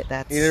legit.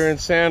 That's either in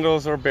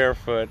sandals or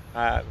barefoot.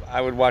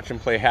 I would watch him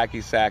play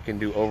hacky sack and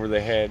do over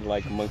the head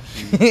like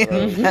monkey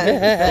throws.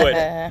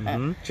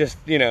 Just,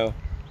 you know,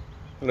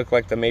 look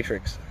like the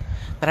Matrix.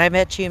 But I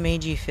bet you it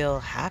made you feel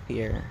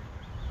happier.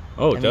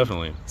 Oh,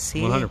 definitely.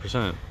 See?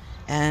 100%.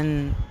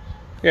 And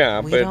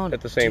yeah, but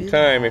at the same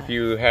time, if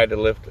you had to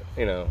lift,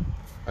 you know,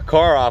 a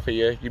car off of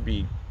you, you'd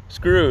be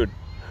screwed.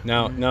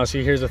 Now,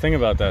 see, here's the thing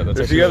about that.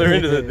 There's the other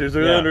end of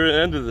the other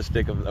end of the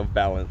stick of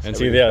balance. And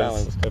see,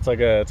 it's like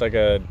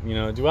a you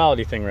know,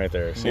 duality thing right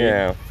there. See?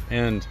 Yeah.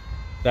 And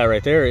that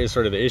right there is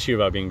sort of the issue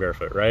about being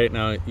barefoot, right?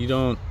 Now, you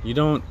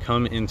don't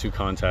come into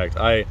contact.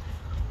 I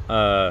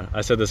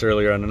said this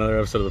earlier on another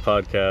episode of the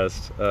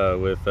podcast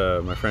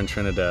with my friend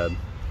Trinidad.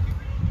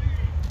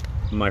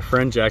 My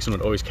friend Jackson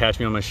would always catch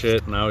me on my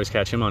shit, and I always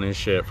catch him on his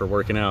shit for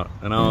working out.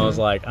 And I was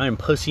like, I'm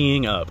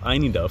pussying up. I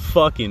need to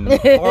fucking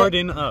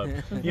harden up.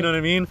 You know what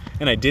I mean?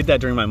 And I did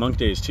that during my monk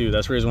days, too.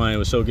 That's the reason why it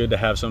was so good to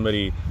have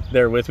somebody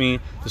there with me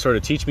to sort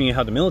of teach me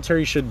how the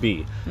military should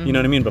be. You know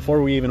what I mean?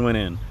 Before we even went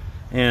in.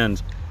 And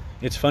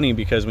it's funny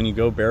because when you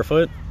go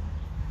barefoot,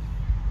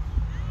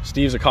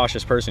 Steve's a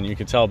cautious person. You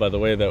could tell by the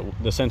way that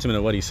the sentiment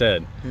of what he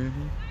said.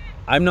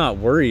 I'm not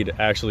worried,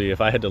 actually,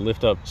 if I had to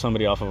lift up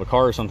somebody off of a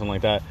car or something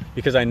like that,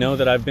 because I know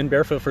that I've been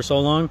barefoot for so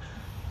long.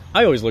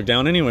 I always look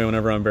down anyway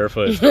whenever I'm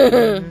barefoot.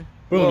 Boom.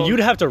 Well,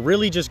 you'd have to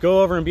really just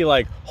go over and be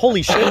like,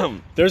 holy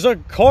shit, there's a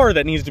car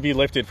that needs to be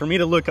lifted for me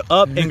to look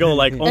up and go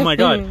like, oh my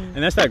God. And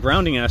that's that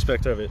grounding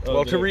aspect of it.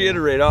 Well, to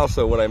reiterate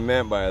also, what I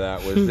meant by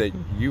that was that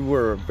you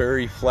were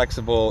very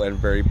flexible and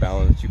very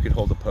balanced. You could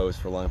hold a pose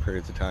for long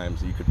periods of time,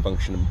 so you could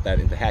function that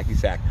into hacky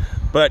sack.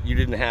 But you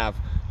didn't have,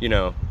 you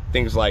know,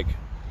 things like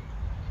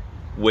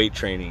weight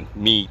training,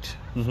 meat,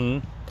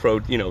 you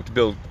know, to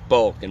build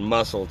bulk and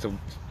muscle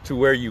to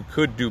where you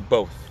could do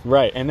both.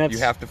 Right, and that's, you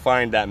have to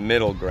find that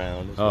middle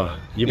ground.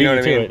 You beat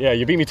me to it. Yeah,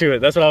 you beat me to it.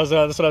 That's what I was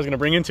going to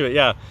bring into it.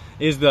 Yeah,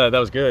 that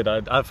was good.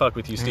 I fuck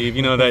with you, Steve.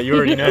 You know that. You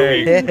already know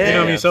me. You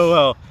know me so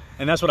well,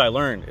 and that's what I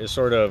learned is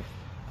sort of.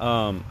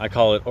 I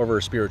call it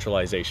over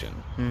spiritualization.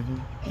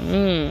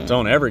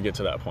 Don't ever get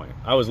to that point.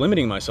 I was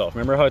limiting myself.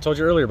 Remember how I told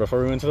you earlier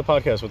before we went to the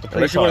podcast with the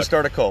unless you want to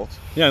start a cult.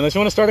 Yeah, unless you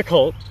want to start a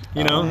cult,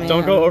 you know,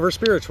 don't go over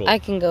spiritual. I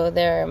can go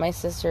there. My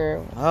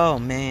sister. Oh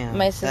man.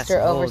 My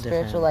sister over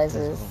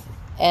spiritualizes,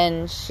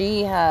 and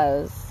she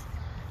has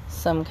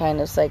some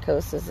kind of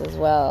psychosis as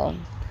well.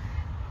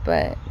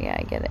 But yeah,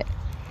 I get it.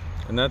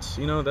 And that's,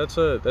 you know, that's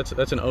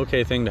an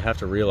okay thing to have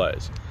to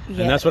realize. Yes.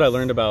 And that's what I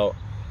learned about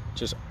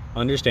just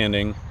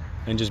understanding.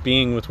 And just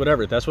being with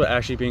whatever. That's what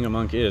actually being a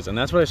monk is. And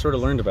that's what I sort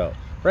of learned about.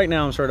 Right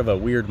now, I'm sort of a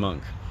weird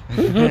monk.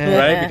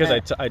 Right? Because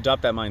I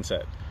adopt that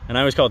mindset. And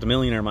I always call it the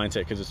millionaire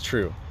mindset because it's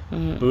true.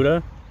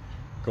 Buddha,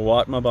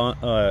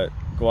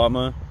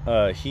 Gautama,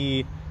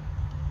 he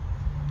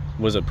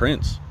was a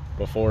prince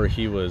before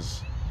he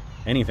was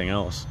anything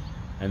else.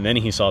 And then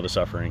he saw the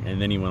suffering.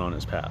 And then he went on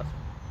his path.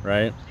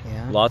 Right?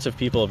 Yeah. Lots of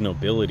people of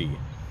nobility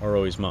are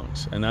always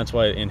monks. And that's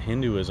why in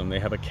Hinduism, they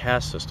have a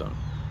caste system.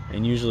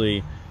 And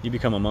usually you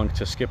become a monk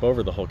to skip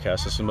over the whole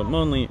caste system, but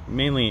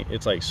mainly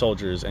it's like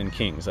soldiers and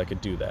kings that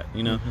could do that,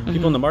 you know?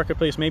 People in the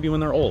marketplace, maybe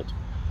when they're old,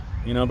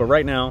 you know? But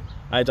right now,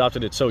 I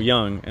adopted it so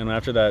young, and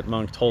after that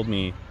monk told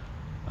me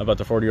about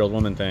the 40-year-old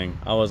woman thing,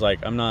 I was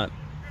like, I'm not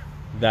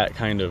that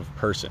kind of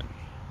person,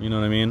 you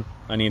know what I mean?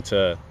 I need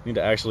to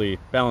actually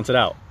balance it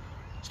out.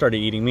 Started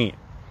eating meat.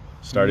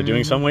 Started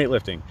doing some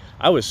weightlifting.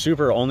 I was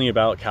super only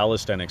about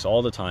calisthenics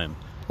all the time.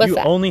 What's you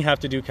that? only have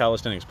to do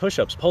calisthenics,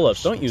 push-ups,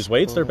 pull-ups. Don't use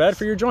weights. They're bad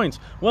for your joints.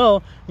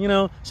 Well,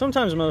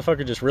 sometimes a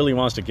motherfucker just really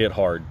wants to get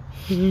hard.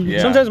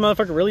 Yeah. Sometimes a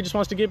motherfucker really just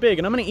wants to get big,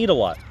 and I'm going to eat a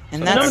lot.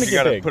 And I'm that's- going to You get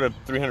got to big. put a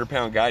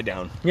 300-pound guy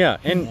down. Yeah,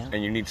 and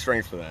And you need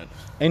strength for that.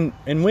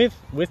 and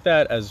with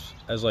that as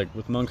like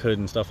with monkhood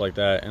and stuff like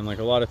that, and like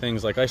a lot of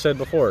things, like I said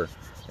before,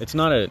 it's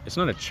not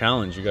a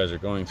challenge you guys are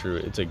going through.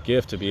 It's a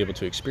gift to be able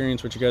to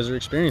experience what you guys are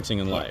experiencing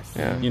in life.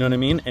 Yeah. You know what I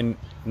mean? And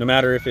no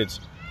matter if it's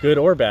good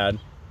or bad,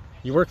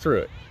 you work through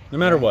it. No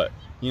matter what,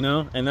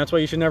 and that's why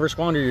you should never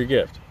squander your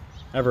gift,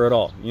 ever at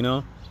all.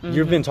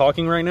 You've been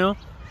talking right now.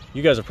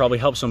 You guys have probably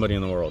helped somebody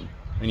in the world,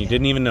 and you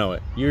didn't even know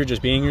it. You're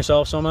just being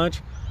yourself so much.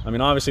 I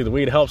mean, obviously the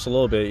weed helps a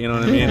little bit, you know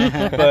what I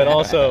mean? But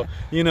also,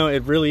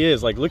 it really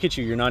is. Like, look at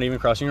you. You're not even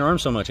crossing your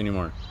arms so much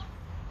anymore.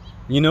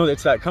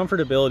 It's that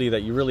comfortability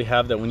that you really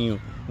have, that when you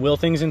will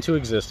things into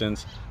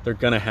existence, they're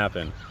going to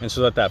happen. And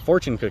so that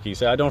fortune cookie,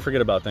 I don't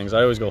forget about things.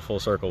 I always go full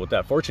circle with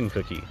that fortune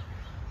cookie.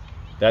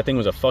 That thing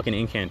was a fucking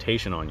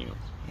incantation on you.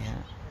 Yeah.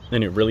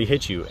 And it really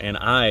hit you. And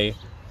I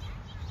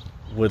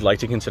would like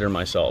to consider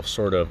myself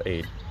sort of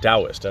a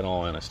Taoist, in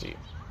all honesty.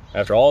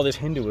 After all this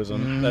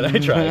Hinduism that I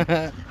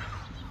tried.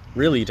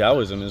 Really,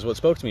 Taoism is what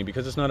spoke to me,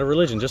 because it's not a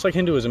religion, just like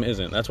Hinduism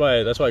isn't. That's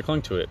why I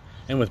clung to it.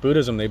 And with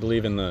Buddhism, they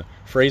believe in the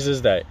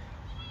phrases that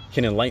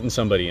can enlighten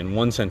somebody in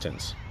one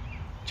sentence.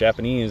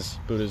 Japanese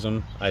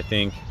Buddhism, I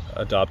think,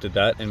 adopted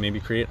that and maybe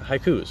create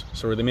haikus,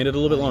 so they made it a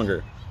little bit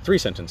longer, 3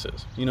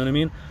 sentences. You know what I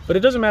mean? But it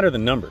doesn't matter the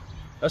number.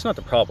 That's not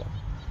the problem.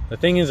 The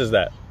thing is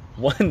that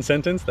one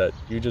sentence that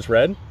you just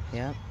read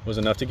was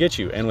enough to get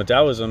you. And with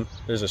Taoism,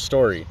 there's a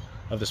story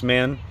of this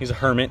man. He's a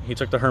hermit. He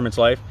took the hermit's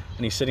life,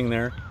 and he's sitting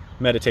there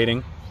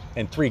meditating,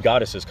 and 3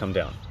 goddesses come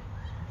down.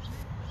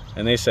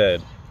 And they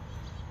said,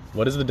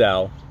 what is the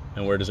Tao,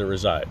 and where does it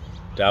reside?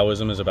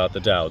 Taoism is about the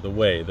Tao, the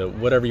way, the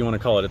whatever you want to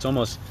call it. It's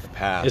almost The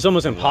path. It's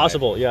almost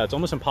impossible. Yeah, it's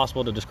almost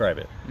impossible to describe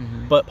it,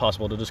 but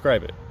possible to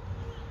describe it.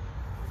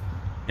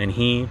 And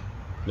he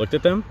looked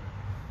at them.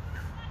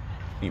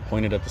 He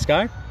pointed at the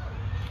sky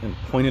and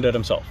pointed at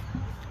himself,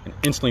 and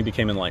instantly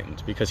became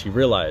enlightened, because he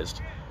realized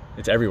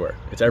it's everywhere.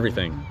 It's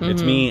everything.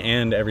 It's me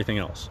and everything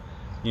else.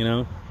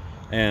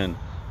 And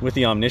with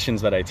the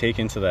omniscience that I take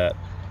into that,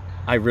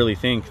 I really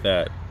think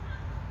that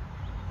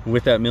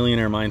with that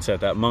millionaire mindset,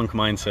 that monk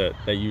mindset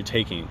that you're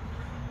taking,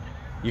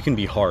 you can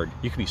be hard,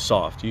 you can be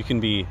soft, you can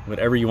be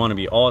whatever you want to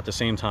be, all at the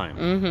same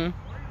time.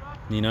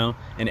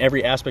 And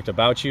every aspect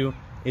about you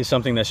is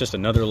something that's just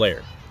another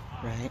layer.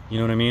 Right. You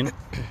know what I mean?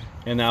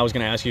 And I was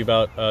going to ask you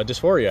about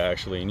dysphoria,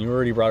 actually, and you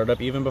already brought it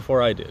up even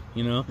before I did,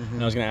 And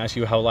I was going to ask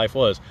you how life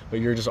was, but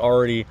you're just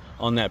already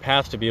on that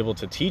path to be able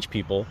to teach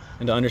people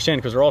and to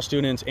understand, because we're all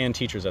students and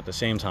teachers at the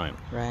same time.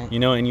 Right.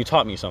 And you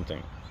taught me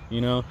something,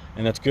 and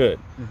that's good,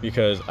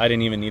 because I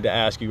didn't even need to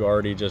ask. You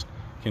already just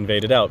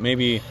conveyed it out.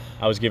 Maybe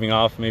I was giving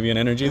off maybe an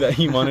energy that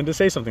you wanted to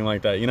say something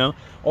like that,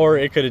 or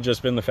it could have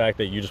just been the fact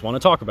that you just want to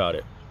talk about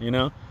it,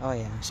 Oh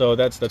yeah. So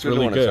that's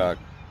really good. Talk.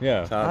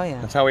 Yeah.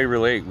 That's how we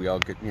relate. We all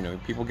get,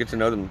 people get to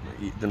know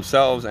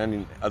themselves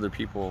and other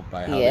people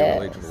by how they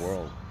relate to the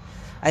world.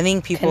 I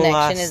think people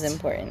Connection lost. is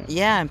important.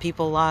 Yeah, and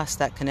people lost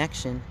that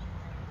connection.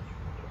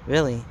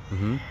 Really.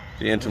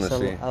 The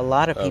intimacy. A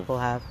lot of people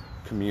have.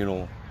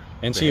 Communal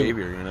And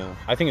behavior,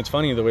 I think it's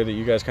funny the way that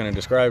you guys kind of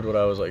described what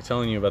I was like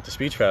telling you about the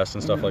speech fast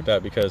and stuff like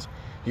that, because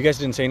you guys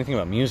didn't say anything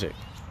about music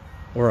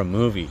or a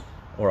movie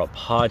or a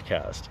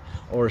podcast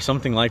or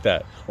something like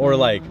that, or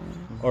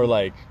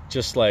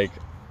just like,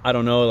 I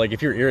don't know, like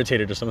if you're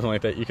irritated or something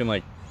like that, you can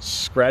like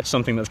scratch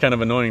something that's kind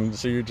of annoying,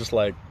 so you're just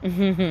like,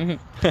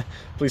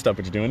 please stop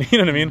what you're doing. You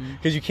know what I mean?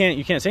 Because you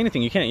can't say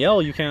anything, you can't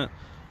yell, you can't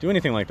do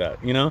anything like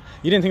that. You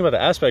didn't think about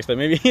the aspects that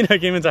maybe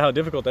came into how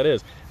difficult that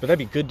is, but that'd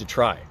be good to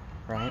try.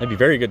 Right. That'd be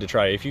very good to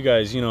try. If you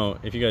guys do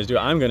it,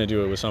 I'm going to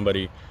do it with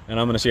somebody, and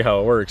I'm going to see how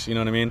it works. You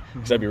know what I mean?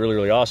 Because that'd be really,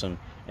 really awesome.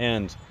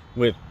 And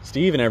with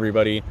Steve and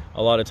everybody,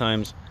 a lot of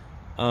times,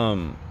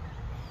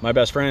 my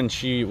best friend,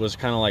 she was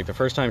kind of like, the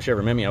first time she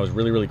ever met me, I was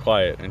really, really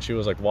quiet. And she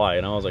was like, why?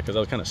 And I was like, because I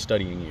was kind of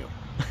studying you.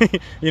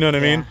 You know what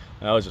I mean?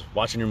 And I was just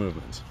watching your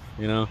movements.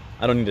 I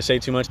don't need to say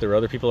too much. There were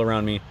other people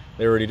around me.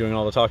 They were already doing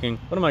all the talking.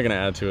 What am I going to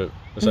add to it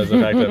besides the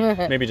fact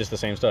that maybe just the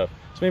same stuff?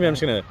 So maybe I'm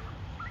just going to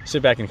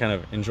sit back and kind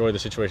of enjoy the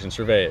situation,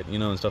 survey it,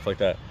 and stuff like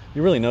that.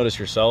 You really notice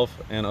yourself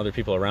and other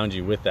people around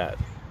you with that.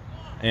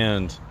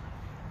 And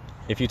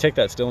if you take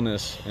that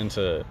stillness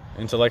into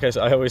like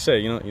I always say,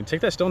 you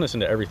take that stillness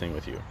into everything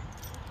with you.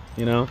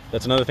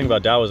 That's another thing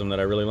about Taoism that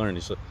I really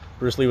learned.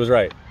 Bruce Lee was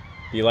right.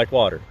 Be like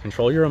water.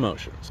 Control your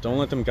emotions. Don't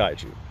let them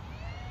guide you.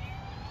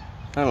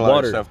 And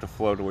allow yourself to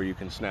flow to where you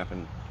can snap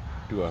and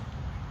do a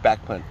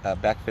back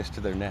fist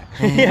to their neck.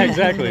 Yeah,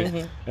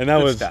 exactly. And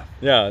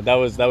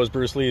that was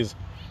Bruce Lee's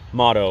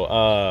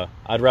motto.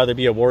 I'd rather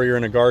be a warrior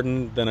in a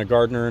garden than a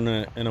gardener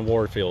in a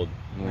war field.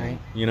 Right.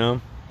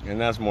 And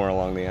that's more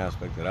along the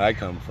aspect that I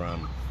come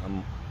from.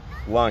 I'm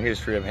a long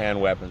history of hand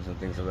weapons and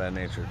things of that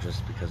nature,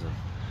 just because of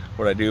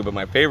what I do. But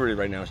my favorite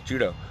right now is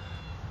judo.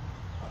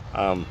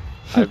 I'm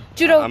a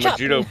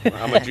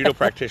judo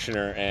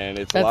practitioner, and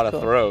it's a lot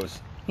of throws.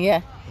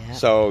 Yeah.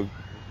 So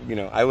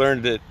I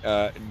learned it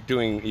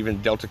doing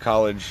even Delta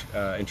College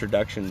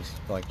introductions.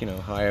 Like,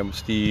 hi, I'm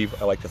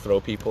Steve. I like to throw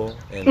people,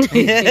 and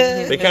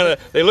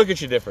they look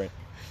at you different.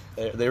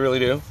 They really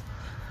do.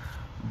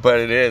 But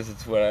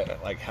it's what I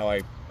like, how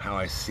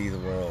I see the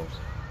world.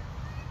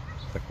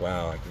 It's like,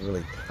 wow,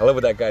 I love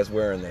what that guy's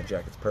wearing. That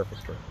jacket's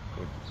perfect for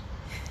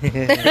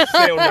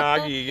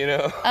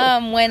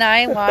Nagi, When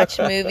I watch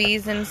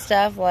movies and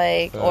stuff, or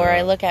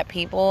I look at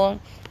people,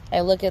 I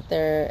look at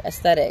their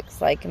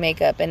aesthetics, like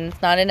makeup, and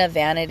it's not in a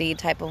vanity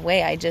type of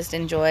way. I just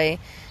enjoy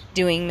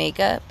doing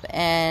makeup,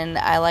 and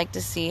I like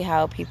to see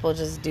how people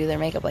just do their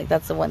makeup. Like,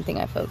 that's the one thing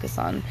I focus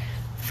on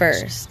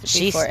first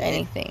before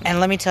anything. And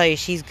let me tell you,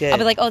 she's good. I'll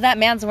be like, oh, that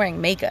man's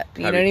wearing makeup.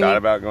 You know what I mean? Have you thought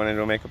about going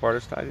into a makeup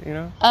artist? Like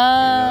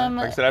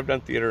I said, I've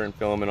done theater and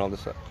film and all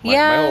this stuff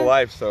my whole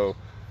life, so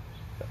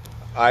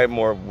I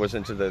more was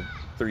into the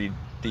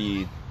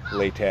 3D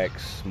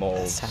latex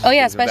molds. Oh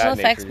yeah, special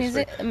effects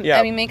music. Yeah,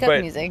 I mean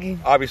makeup music.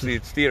 Obviously,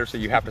 it's theater, so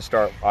you have to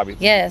start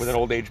with an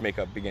old age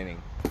makeup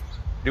beginning.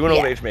 Do an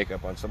old age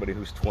makeup on somebody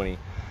who's 20.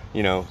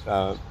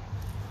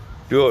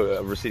 Do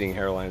a receding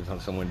hairlines on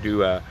someone.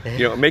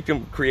 Make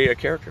them create a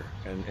character,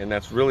 and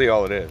that's really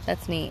all it is.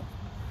 That's neat.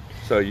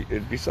 So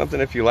it'd be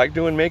something if you like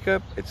doing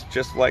makeup. It's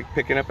just like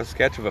picking up a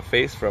sketch of a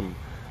face from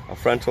a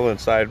frontal and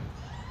side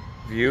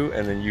view,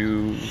 and then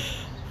you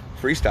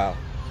freestyle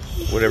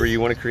whatever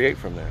you want to create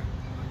from there.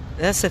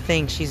 That's the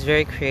thing. She's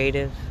very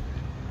creative,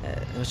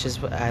 which is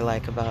what I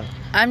like about.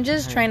 I'm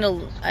just trying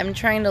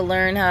to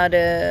learn how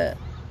to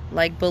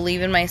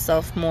believe in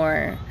myself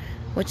more,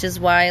 which is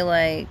why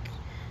like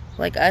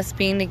us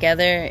being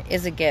together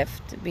is a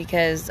gift,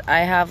 because I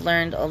have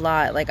learned a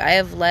lot. Like, I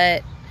have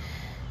let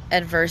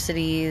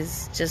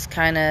adversities just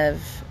kind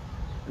of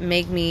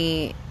make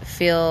me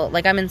feel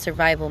like I'm in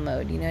survival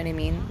mode, you know what I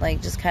mean?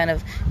 Like, just kind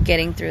of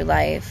getting through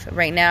life.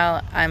 Right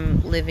now,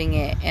 I'm living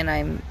it, and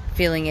I'm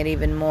feeling it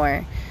even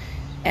more.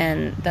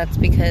 And that's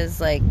because,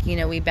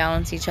 we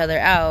balance each other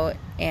out.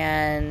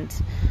 And,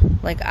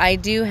 I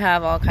do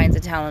have all kinds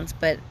of talents,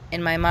 but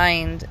in my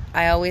mind,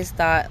 I always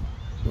thought,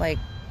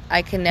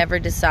 I can never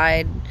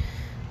decide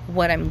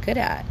what I'm good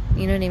at.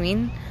 You know what I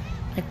mean?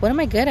 What am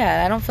I good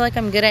at? I don't feel like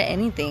I'm good at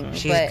anything.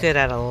 She's good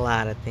at a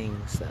lot of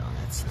things, though.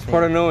 That's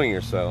part of knowing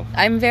yourself.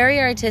 I'm very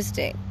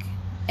artistic,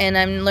 and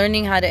I'm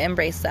learning how to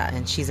embrace that.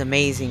 And she's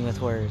amazing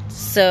with words.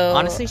 So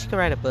honestly, she could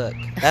write a book.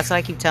 That's what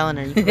I keep telling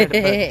her. You can write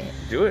a book.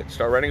 Do it.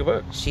 Start writing a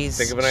book.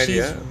 Think of an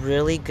idea. She's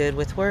really good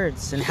with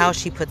words and how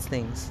she puts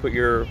things. Put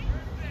your,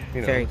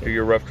 do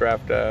your rough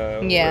draft.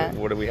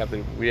 What do we have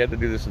to? We had to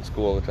do this in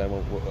school all the time.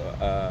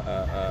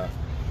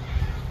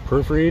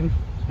 Proofread.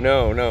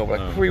 No.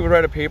 Before we would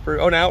write a paper,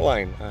 an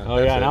outline.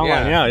 An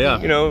outline. Yeah.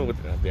 With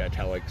the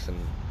italics and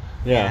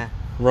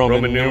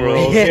Roman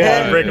numerals.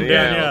 Break them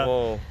down. A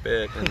whole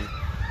bit. And,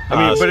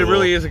 but it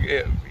really is.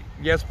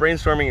 Yes,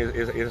 brainstorming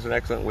is an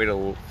excellent way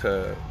to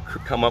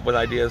come up with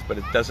ideas, but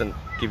it doesn't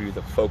give you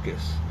the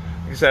focus.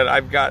 Like I said,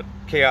 I've got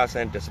chaos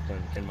and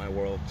discipline in my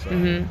world. So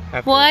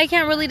I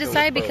can't really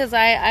decide because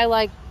I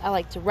like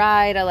to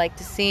write, I like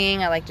to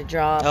sing, I like to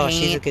draw. Paint.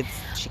 She's a good.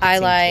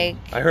 I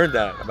heard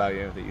that about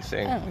you, that you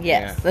sing. Oh,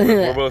 yes. Yeah.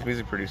 We're both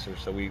music producers,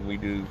 so we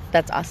do.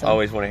 That's awesome.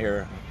 Always want to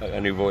hear a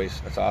new voice.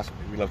 That's awesome.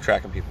 We love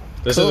tracking people.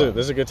 This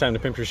is a good time to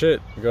pimp your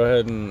shit. Go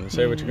ahead and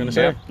say what you're gonna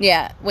say.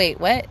 Yeah. Wait.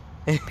 What?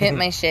 Pimp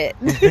my shit.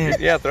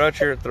 Yeah. Throw out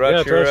your stuff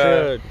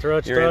that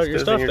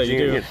you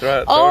do. Yeah. Throw your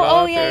stuff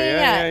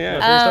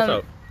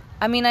out.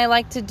 I mean, I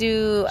like to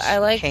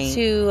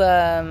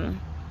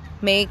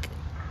make.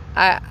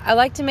 I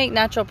like to make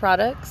natural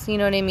products. You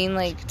know what I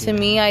mean? To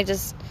me, I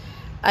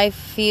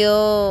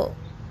feel,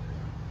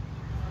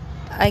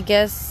 I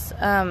guess,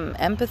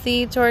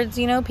 empathy towards,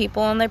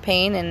 people and their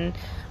pain, and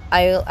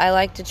I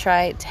like to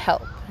try to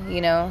help,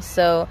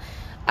 so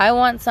I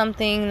want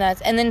something that's,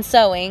 and then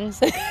sewing.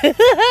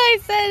 I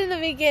said in the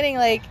beginning,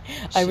 I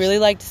really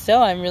like to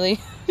sew. I'm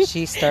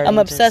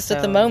obsessed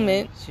at the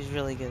moment. She's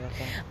really good at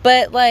that.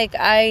 But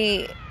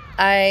I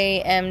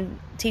am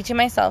teaching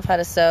myself how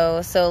to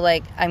sew, so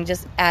I'm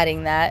just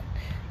adding that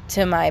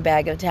to my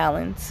bag of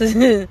talents.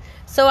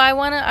 So I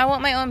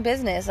want my own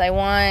business. I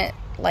want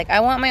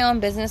my own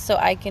business so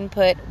I can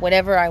put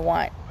whatever I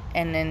want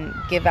and then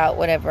give out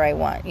whatever I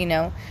want,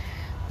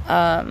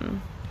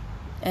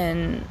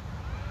 and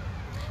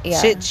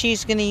yeah.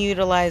 She's going to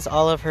utilize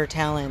all of her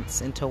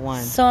talents into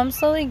one. So I'm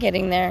slowly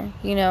getting there,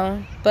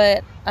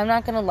 but I'm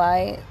not going to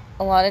lie.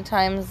 A lot of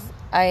times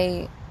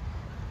I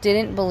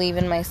didn't believe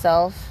in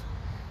myself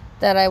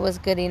that I was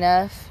good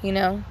enough,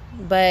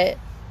 but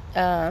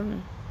I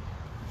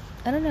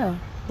don't know.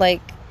 I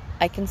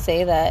can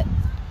say that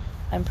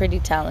I'm pretty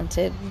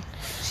talented.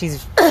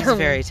 She's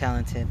very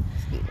talented.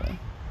 Excuse me.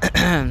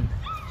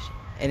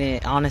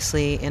 And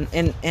honestly,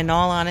 in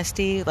all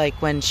honesty,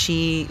 when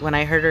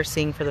I heard her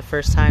sing for the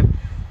first time,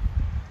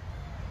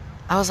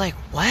 I was like,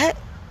 "What?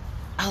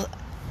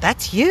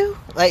 That's you?"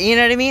 You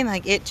know what I mean?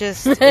 It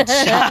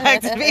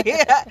shocked me.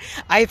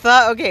 I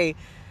thought, okay,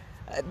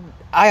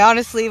 I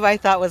honestly, my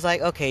thought was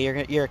like, okay,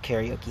 you're a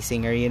karaoke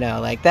singer, you know,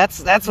 like that's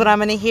what I'm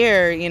gonna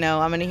hear, you know,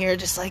 I'm gonna hear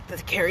just like the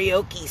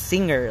karaoke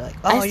singer, like,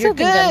 oh, you're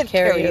good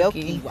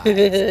karaoke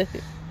wise.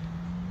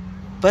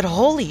 But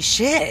holy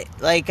shit,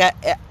 like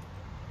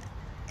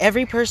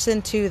every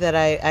person too that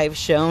I've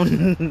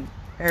shown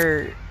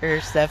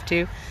her stuff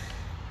to,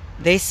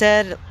 they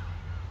said,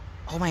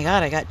 oh my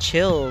god, I got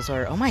chills,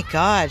 or oh my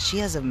god, she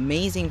has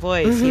amazing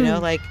voice, you know,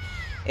 like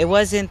it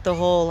wasn't the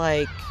whole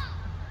like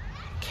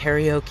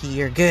karaoke,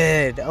 you're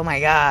good, oh my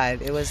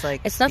god, it was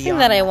like it's nothing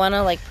that I want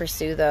to like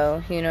pursue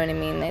though, you know what I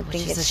mean? I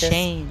think it's a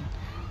shame.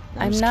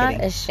 I'm not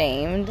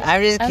ashamed.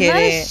 I'm just kidding. I'm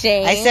not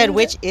ashamed. I said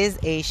which is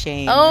a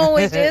shame. Oh,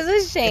 which is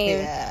a shame.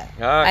 Yeah.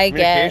 I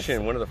communication,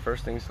 guess. one of the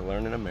first things to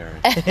learn in a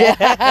marriage.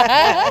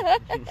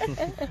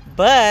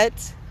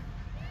 But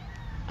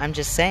I'm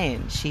just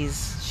saying,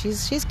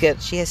 she's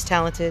good. She is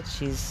talented.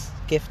 She's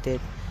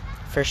gifted,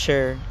 for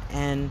sure.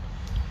 And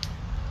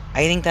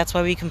I think that's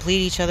why we complete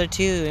each other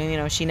too. And you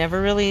know, she never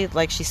really,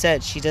 like she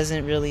said, she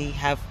doesn't really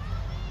have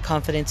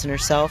confidence in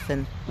herself.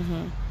 And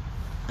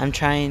I'm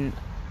trying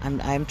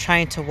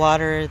to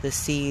water the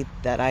seed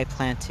that I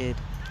planted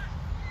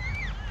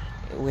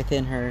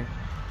within her,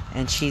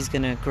 and she's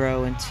gonna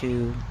grow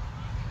into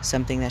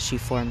something that she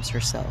forms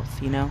herself,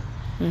 you know?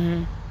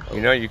 You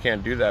know you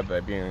can't do that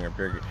by being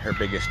her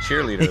biggest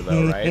cheerleader,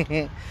 though, right?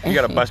 You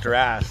gotta bust her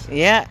ass.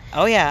 Yeah.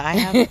 Oh yeah, I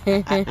have. You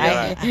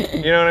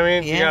know what I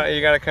mean? Yeah.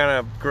 You gotta kind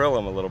of grill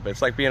him a little bit.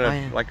 It's like being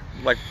like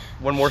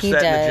one more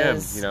set in the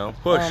gym. You know,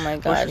 push. Oh my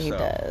god, push he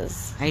yourself.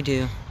 does. I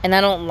do. And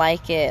I don't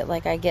like it.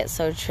 Like I get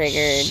so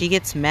triggered. She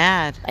gets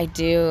mad. I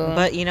do.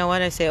 But you know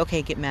what? I say,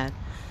 okay, get mad.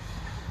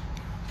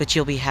 But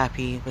you'll be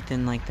happy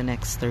within like the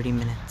next 30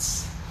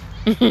 minutes.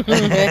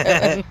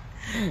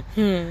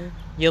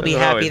 You'll be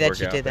happy that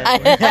you did that.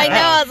 I know.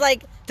 I was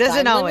like,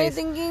 doesn't always.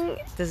 Thinking?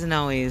 Doesn't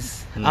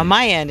always. On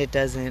my end, it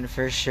doesn't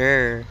for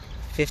sure.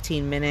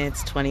 15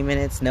 minutes, 20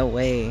 minutes, no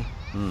way.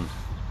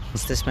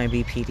 It's just my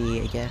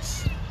BPD, I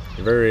guess.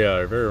 You're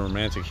very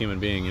romantic human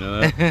being, you know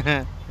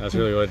that? That's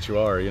really what you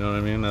are, you know what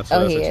I mean? That's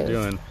what you're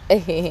doing.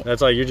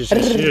 That's like you're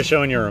just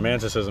showing your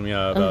romanticism,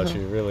 about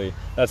you, really.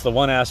 That's the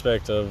one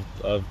aspect of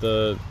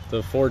the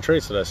 4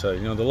 traits that I said,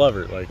 you know, the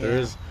lover. Like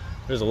there's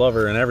a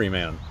lover in every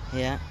man.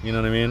 Yeah. You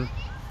know what I mean?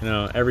 You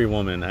know, every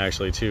woman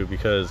actually too,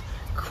 because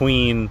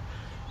queen,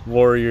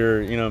 warrior,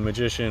 you know,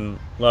 magician,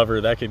 lover,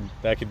 that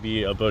could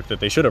be a book that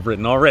they should have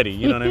written already,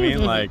 you know what I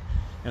mean? Like,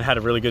 and had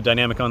a really good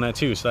dynamic on that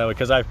too. So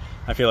because I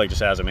feel like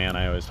just as a man,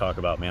 I always talk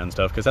about man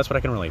stuff because that's what I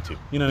can relate to.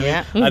 You know what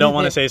I mean? I don't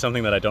want to say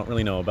something that I don't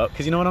really know about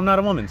because you know what? I'm not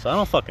a woman, so I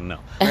don't fucking know.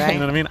 Right. You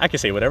know what I mean? I can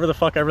say whatever the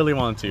fuck I really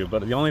want to,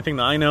 but the only thing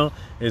that I know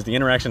is the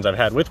interactions I've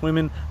had with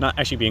women, not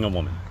actually being a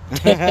woman.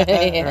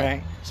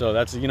 Right. So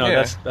that's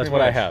that's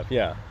what I have.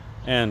 Yeah.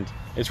 And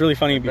it's really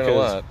funny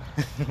because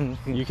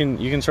you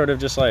can sort of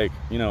just like,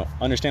 you know,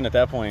 understand at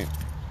that point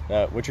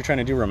that what you're trying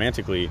to do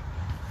romantically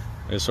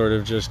is sort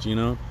of just, you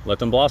know, let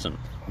them blossom.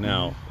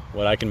 Now,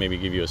 what I can maybe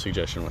give you a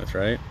suggestion with,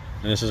 right?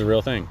 And this is a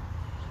real thing.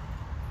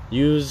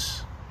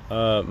 Use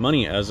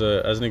money as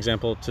an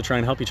example to try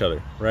and help each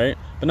other, right?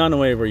 But not in a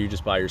way where you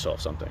just buy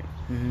yourself something,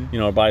 you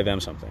know, or buy them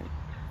something,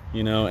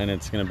 you know, and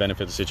it's going to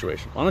benefit the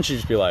situation. Why don't you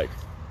just be like,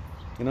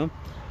 you know,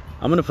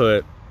 I'm going to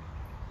put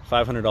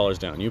 $500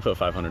 down. You put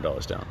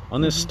 $500 down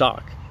on this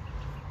stock,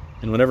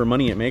 and whatever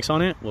money it makes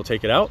on it, we'll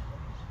take it out,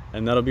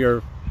 and that'll be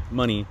our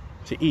money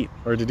to eat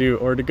or to do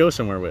or to go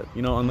somewhere with,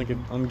 you know,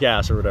 on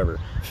gas or whatever, or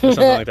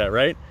something like that,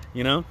 right?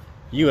 You know,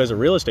 you as a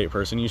real estate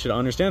person, you should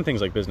understand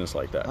things like business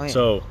like that.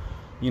 So,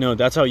 you know,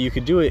 that's how you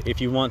could do it if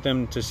you want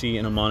them to see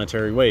in a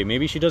monetary way.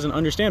 Maybe she doesn't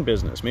understand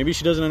business. Maybe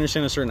she doesn't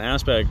understand a certain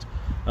aspect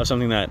of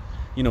something that,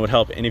 you know, would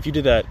help. And if you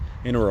did that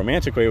in a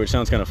romantic way, which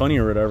sounds kind of funny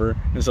or whatever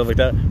and stuff like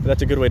that, but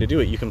that's a good way to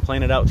do it. You can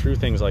plan it out through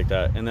things like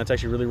that, and that's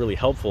actually really, really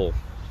helpful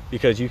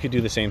because you could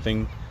do the same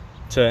thing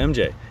to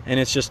MJ, and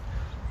that's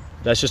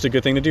just a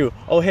good thing to do.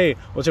 Oh, hey,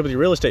 what's up with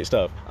your real estate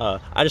stuff?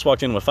 I just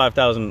walked in with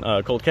 5,000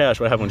 cold cash.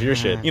 What happened to your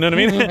shit? You know what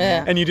I mean?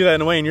 And you do that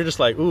in a way, and you're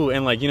just like, ooh,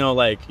 and like, you know,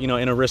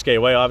 in a risque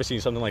way, obviously,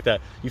 something like that.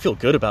 You feel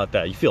good about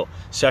that. You feel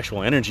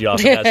sexual energy off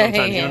of that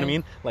sometimes. You know what I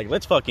mean? Like,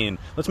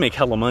 let's make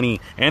hella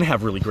money and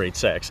have really great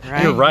sex.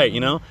 Right. You're right, you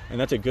know? And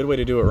that's a good way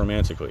to do it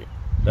romantically.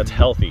 That's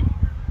healthy.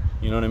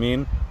 You know what I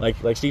mean? Like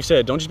Steve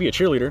said, don't just be a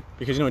cheerleader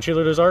because you know what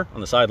cheerleaders are?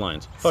 On the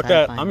sidelines. Fuck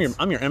that. I'm your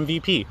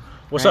MVP.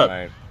 What's up?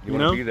 Right. You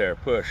want to be there,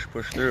 push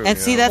through. And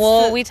see,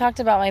 that's we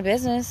talked about my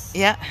business.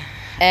 Yeah.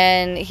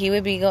 And he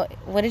would be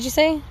what did you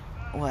say?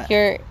 What?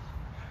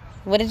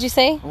 What did you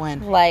say?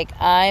 When? Like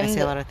I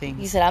say a lot of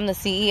things. You said I'm the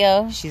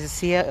CEO. She's a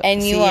CEO,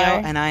 and you CEO, are,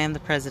 and I am the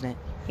president.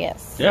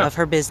 Yes. Yeah. Of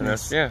her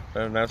business. That's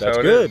how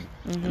it good.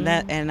 Is.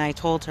 And I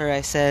told her,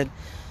 I said,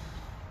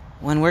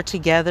 when we're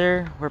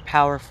together, we're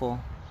powerful.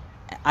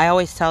 I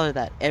always tell her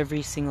that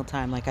every single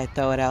time. Like I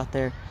throw it out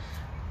there.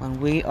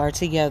 When we are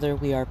together,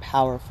 we are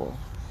powerful.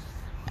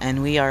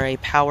 And we are a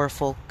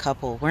powerful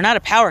couple. We're not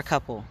a power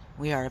couple.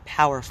 We are a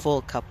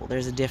powerful couple.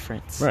 There's a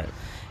difference. Right.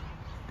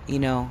 You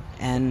know,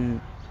 and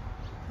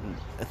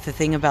the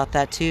thing about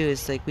that too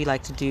is like we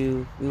want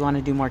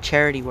to do more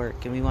charity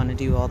work and we want to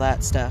do all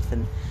that stuff.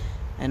 And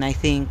And I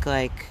think,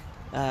 like,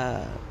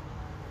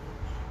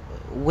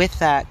 with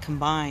that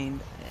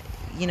combined,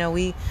 you know,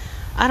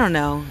 I don't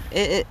know.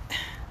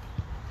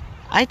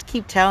 I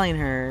keep telling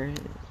her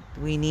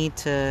we need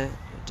to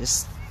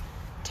just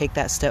take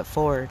that step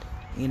forward,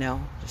 you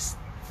know. Just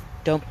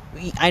don't.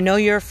 I know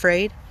you're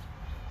afraid,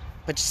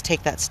 but just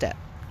take that step.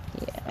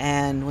 Yeah.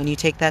 And when you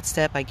take that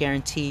step, I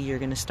guarantee you're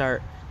going to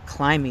start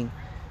climbing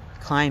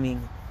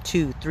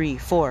 2, 3,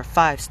 4,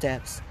 5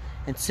 steps,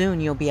 and soon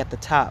you'll be at the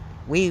top.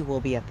 We will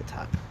be at the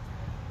top.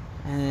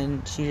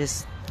 And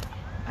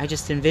I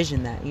just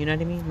envision that, you know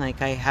what I mean?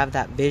 Like, I have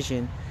that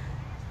vision.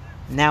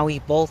 Now we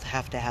both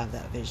have to have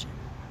that vision.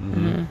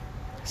 Mm-hmm.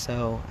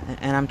 So,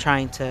 and I'm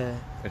trying to.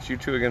 It's you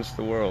two against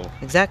the world.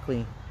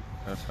 Exactly.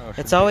 That's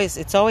how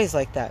It's always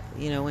like that,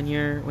 you know, when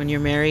you're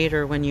married,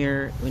 or when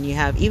you're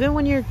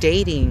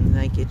dating,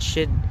 like, it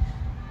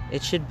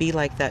should be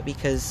like that,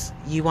 because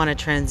you want to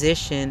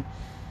transition.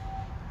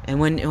 And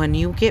when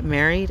you get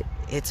married,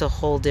 it's a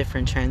whole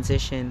different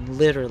transition,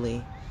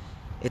 literally.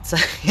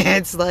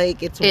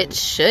 It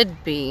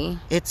should be.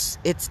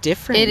 It's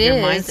different. It Your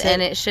is, mindset.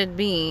 and it should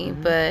be,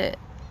 but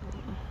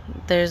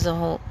there's a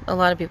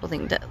lot of people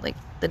think that, like,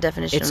 the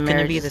definition of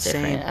marriage is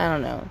different. I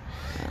don't know.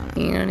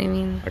 You know what I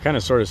mean? I kind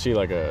of sort of see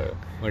like a.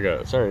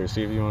 Sorry,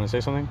 Steve, you want to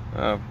say something?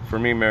 For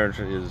me, marriage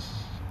is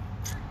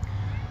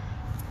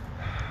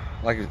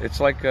like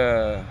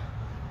a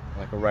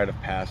rite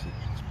of passage.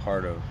 It's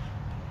part of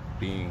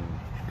being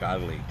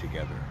godly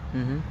together.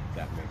 Mm-hmm. If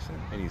that makes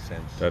any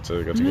sense. That's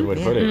a good way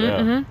to put it. Yeah.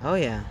 Mm-hmm. Oh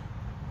yeah.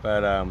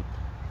 But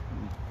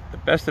the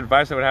best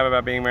advice I would have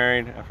about being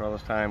married after all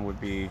this time would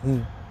be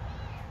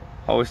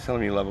always tell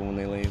them you love them when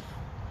they leave,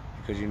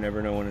 because you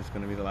never know when it's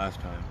going to be the last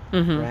time.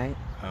 Mm-hmm. Right.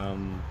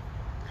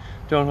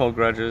 Don't hold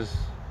grudges,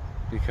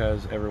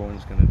 because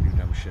everyone's going to do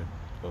dumb shit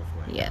both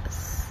ways.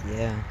 Yes.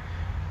 Yeah.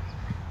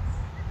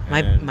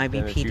 And my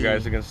then it's BPD. you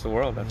guys against the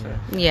world. That's it.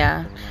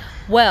 Yeah.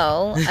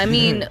 Well, I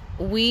mean,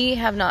 we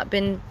have not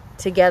been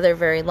together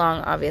very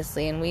long,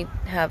 obviously, and we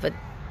have a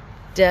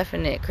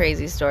definite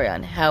crazy story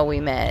on how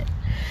we met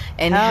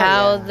and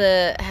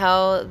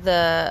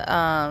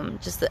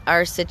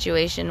our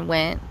situation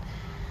went.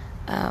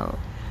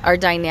 Our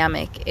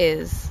dynamic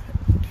is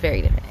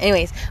very different.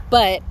 Anyways,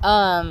 but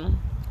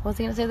what was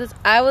I gonna say? This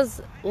I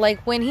was like,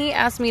 when he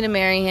asked me to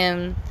marry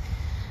him,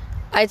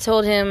 I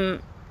told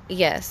him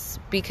yes,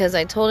 because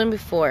I told him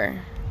before,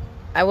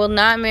 I will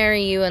not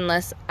marry you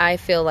unless I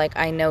feel like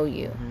I know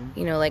you. Mm-hmm.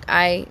 You know, like,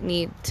 I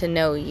need to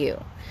know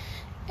you.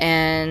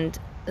 And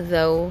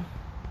though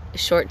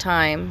short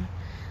time,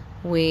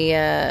 we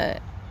I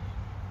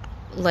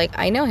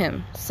know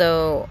him,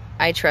 so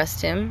I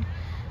trust him.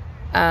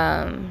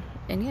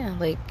 And yeah,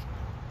 like,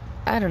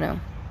 I don't know.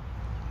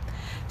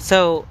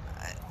 So,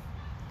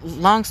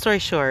 long story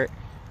short,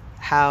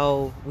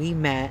 how we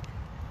met,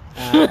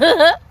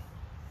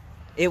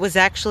 it was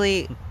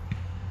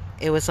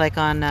like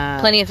on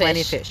Plenty of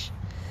Fish. That's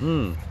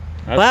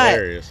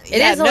hilarious.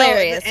 It is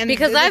hilarious,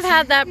 because I've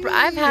had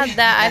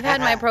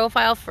my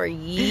profile for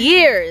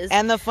years.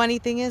 And the funny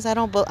thing is,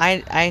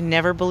 I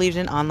never believed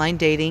in online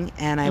dating,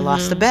 and I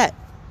lost a bet.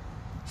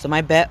 So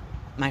my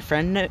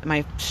friend,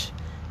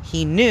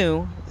 he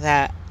knew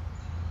that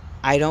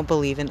I don't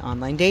believe in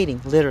online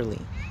dating. Literally,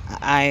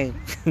 I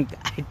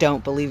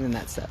don't believe in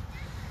that stuff.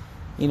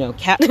 You know,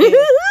 catfish.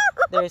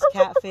 There's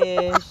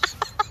catfish.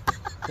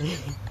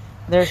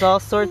 There's all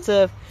sorts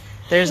of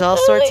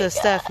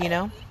stuff. You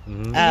know.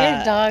 Mm-hmm.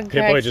 Your dog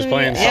Pit Boy just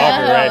playing soccer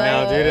out. right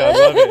now, dude. I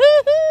love it.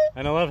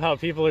 And I love how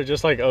people are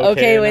just like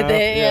okay with enough.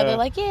 it. Yeah, they're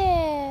like,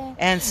 yeah.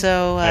 And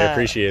so I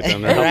appreciate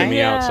them. They're helping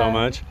me out so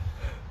much.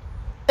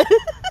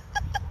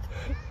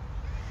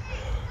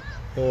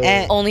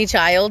 And, only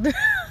child.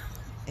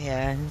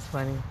 Yeah, it's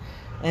funny.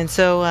 And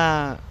so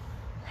I'm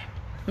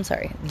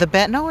sorry. The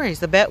bet, no worries.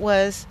 The bet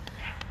was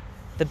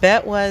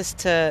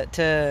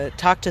to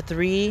talk to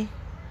three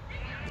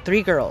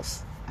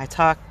girls. I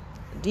talked,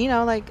 you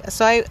know, like,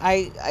 so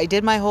I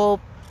did my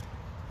whole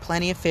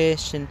Plenty of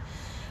Fish, and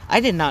I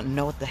did not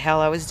know what the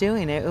hell I was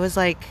doing. It was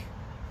like,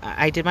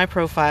 I did my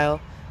profile,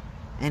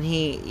 and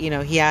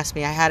he asked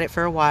me, I had it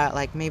for a while,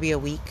 like maybe a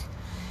week.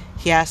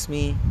 He asked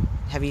me,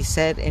 have you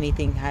said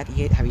anything? Have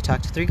you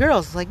talked to 3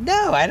 girls? I was like,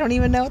 no, I don't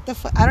even know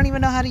I don't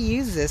even know how to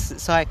use this.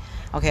 So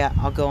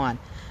I'll go on.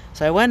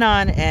 So I went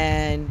on,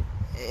 and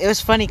it was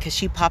funny because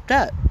she popped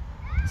up.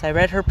 So I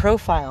read her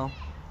profile,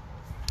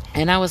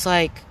 and I was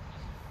like,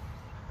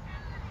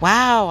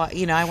 wow,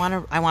 you know, I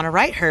want to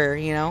write her,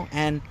 you know,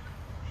 and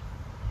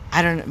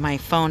my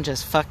phone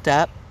just fucked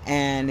up,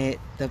 and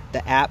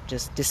the app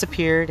just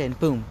disappeared, and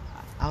boom.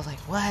 I was like,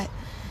 what?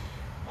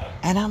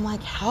 And I'm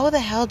like, how the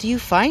hell do you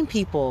find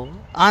people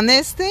on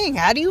this thing?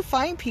 How do you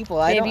find people?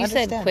 I don't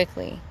understand. Said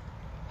quickly.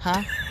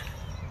 Huh?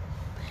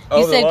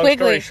 You said long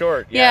quickly. Story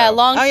short. Yeah,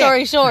 long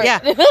story short. Yeah,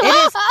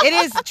 it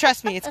is.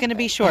 Trust me, it's going to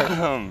be short.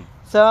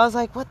 So I was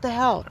like, what the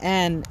hell?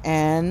 And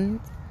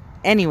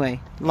anyway,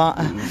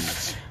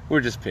 We're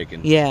just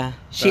picking. Yeah,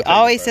 she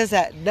always says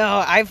that.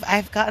 No,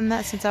 I've gotten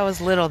that since I was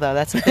little, though.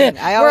 That's the thing.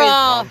 I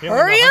always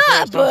hurry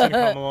up.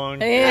 Come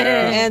along.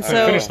 And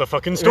so finish the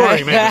fucking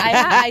story, man.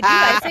 I do.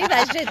 I say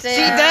that shit to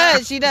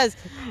her. She does.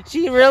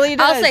 She really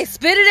does. I'll say,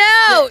 spit it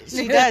out.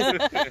 She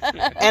does.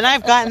 And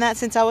I've gotten that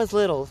since I was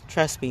little.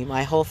 Trust me,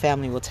 my whole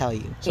family will tell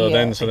you. So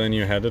then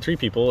you had the 3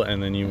 people,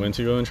 and then you went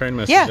to go and try and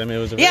message them. It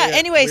was a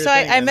Anyway, so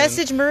I thing,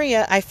 messaged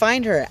Maria. I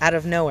find her out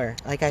of nowhere.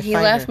 He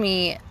left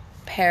me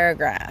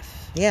paragraph.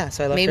 Yeah,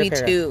 so I left maybe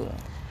her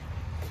paragraph.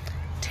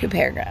 two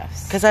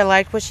paragraphs. Because I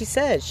liked what she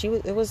said.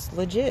 It was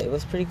legit. It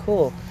was pretty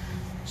cool.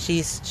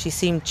 She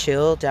seemed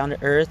chill, down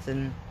to earth,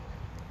 and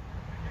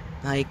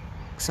like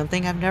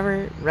something I've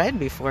never read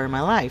before in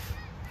my life.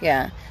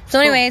 Yeah. So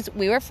anyways,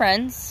 we were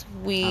friends.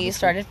 We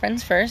started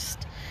friends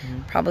first.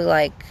 Probably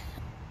like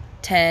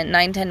 10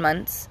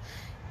 months.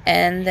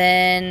 And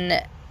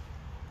then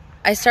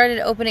I started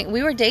opening.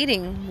 We were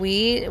dating.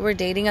 We were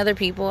dating other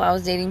people. I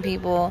was dating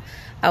people.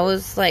 I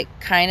was like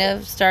kind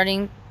of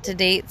starting to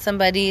date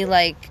somebody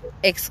like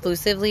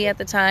exclusively at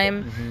the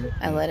time.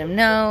 I let him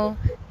know.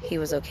 He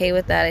was okay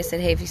with that. I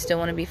said, hey, if you still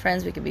want to be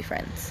friends, we could be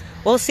friends.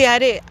 Well, see,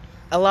 a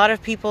lot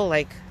of people,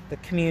 like the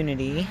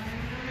community,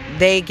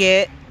 they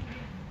get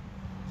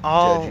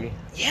all judgy.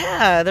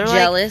 Yeah, they're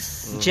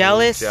jealous. Like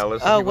jealous.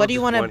 Jealous. Oh, what do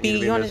you want to be?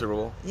 You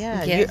miserable?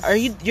 Yeah.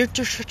 Yes. You're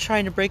just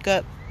trying to break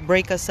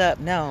us up?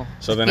 No.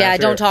 So then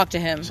don't talk to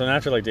him. So then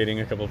after like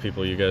dating a couple of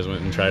people, you guys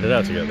went and tried it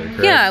out together,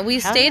 correct? Yeah, we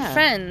stayed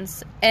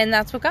friends, and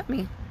that's what got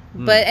me.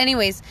 But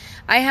anyways,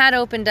 I had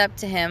opened up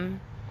to him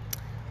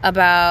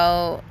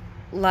about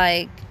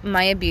like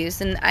my abuse,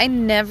 and I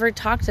never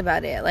talked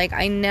about it. Like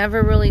I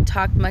never really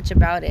talked much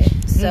about it.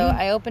 So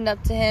I opened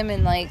up to him,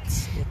 and like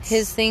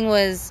his thing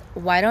was,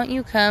 why don't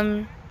you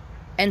come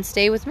and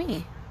stay with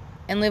me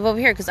and live over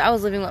here? Because I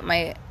was living with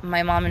my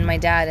mom and my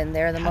dad, and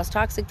they're the most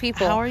toxic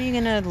people. How are you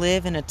gonna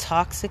live in a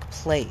toxic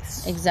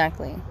place?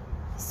 Exactly.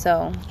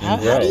 So how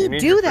do you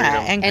do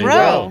that and grow?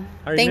 How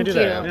are you Thank gonna do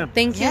you. that? Yeah.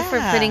 Thank you for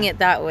putting it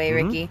that way,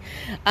 Ricky.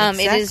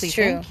 Exactly. It is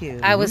true. Thank you.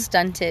 I was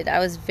stunted. I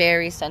was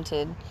very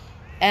stunted,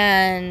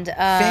 and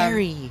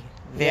very.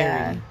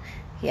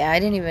 Yeah, I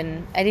didn't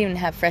even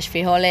have fresh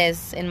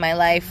frijoles in my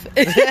life.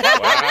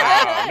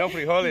 Wow, no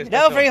frijoles.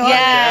 No frijoles.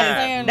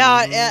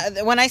 Yes.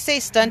 No, when I say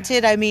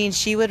stunted, I mean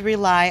she would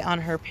rely on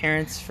her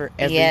parents for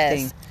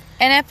everything. Yes.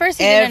 And at first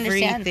he didn't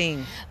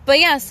understand. But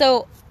yeah,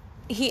 so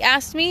he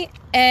asked me,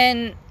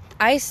 and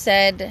I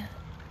said,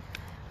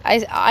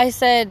 I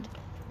said,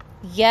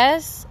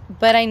 yes,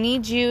 but I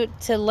need you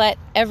to let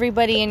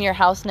everybody in your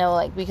house know,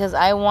 like, because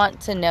I want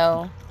to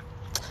know.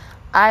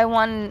 I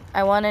want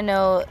to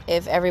know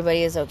if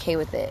everybody is okay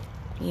with it,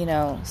 you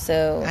know.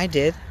 So I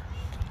did.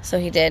 So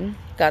he did.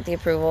 Got the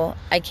approval.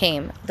 I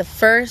came. The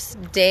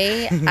first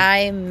day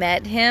I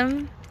met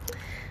him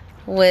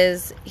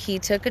was he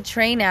took a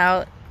train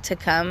out to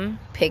come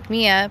pick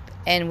me up,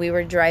 and we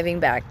were driving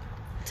back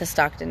to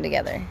Stockton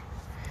together.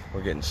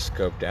 We're getting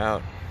scoped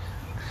out.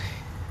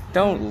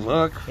 Don't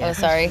look. Oh,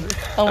 sorry.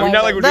 Oh, I mean,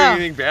 not like we're doing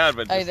anything bad,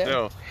 but just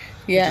still.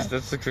 Yeah.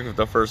 That's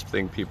the first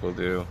thing people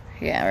do.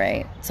 Yeah,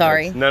 right.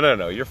 Sorry.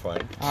 No, you're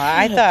fine.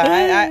 I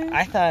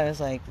thought it was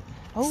like.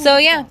 Oh, so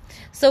yeah,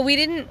 so we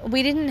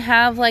didn't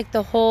have like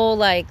the whole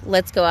like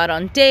let's go out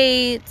on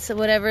dates or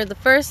whatever. The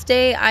first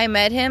day I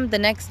met him, the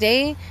next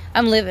day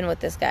I'm living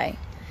with this guy.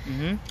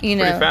 You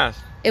know, pretty fast.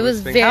 It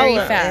was very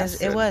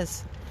fast.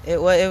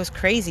 It was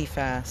crazy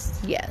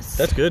fast. Yes.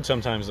 That's good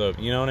sometimes though.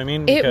 You know what I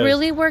mean? It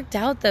really worked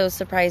out though,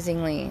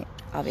 surprisingly.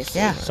 Obviously.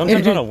 Yeah.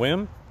 Sometimes on a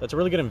whim, that's a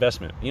really good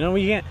investment. You know,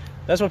 we can't.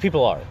 That's what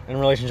people are, and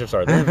relationships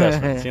are. They're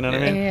investments. You know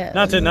what I mean? Yeah.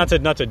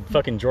 Not to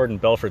fucking Jordan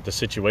Belfort the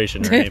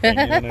situation or anything.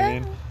 You know what I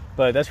mean?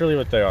 But that's really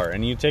what they are.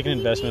 And you take an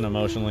investment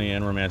emotionally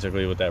and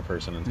romantically with that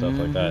person and stuff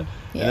like that.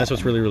 Yeah. And that's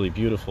what's really, really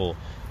beautiful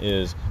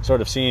is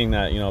sort of seeing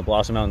that, you know,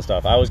 blossom out and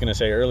stuff. I was going to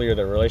say earlier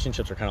that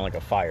relationships are kind of like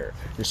a fire.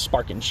 You're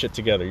sparking shit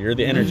together. You're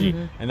the energy.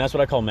 And that's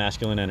what I call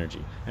masculine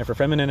energy. And for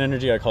feminine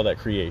energy, I call that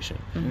creation.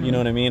 You know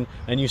what I mean?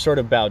 And you sort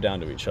of bow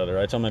down to each other.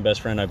 I tell my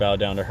best friend I bow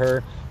down to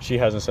her. She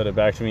hasn't said it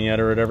back to me yet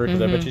or whatever because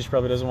I bet she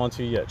probably doesn't want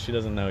to yet. She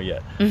doesn't know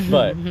yet.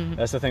 But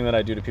that's the thing that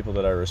I do to people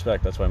that I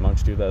respect. That's why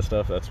monks do that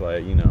stuff. That's why,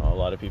 you know, a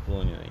lot of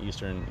people in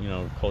Eastern, you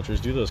know,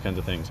 cultures do those kinds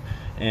of things.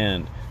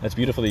 And that's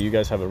beautiful that you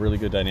guys have a really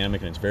good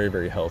dynamic, and it's very,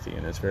 very healthy,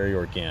 and it's very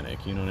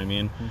organic. You know what I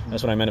mean?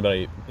 That's what I meant about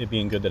it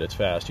being good that it's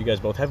fast. You guys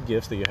both have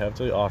gifts that you have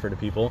to offer to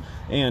people,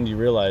 and you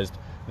realized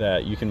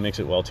that you can mix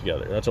it well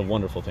together. That's a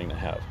wonderful thing to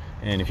have.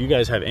 And if you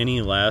guys have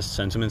any last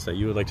sentiments that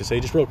you would like to say,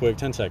 just real quick,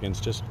 10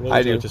 seconds, just what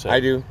would you like to say? I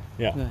do.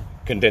 Yeah.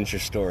 Condense your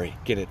story.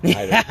 Get it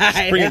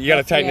tighter. You got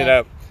to tighten it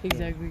up.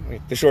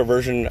 Exactly. The short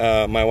version,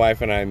 my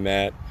wife and I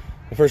met.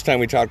 The first time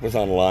we talked was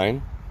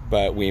online,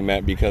 but we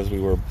met because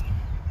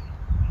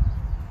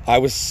I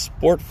was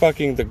sport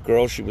fucking the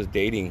girl she was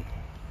dating.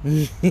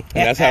 And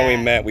that's how we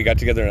met. We got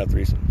together in a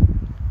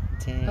threesome.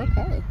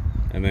 Okay.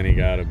 And then he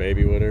got a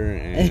baby with her,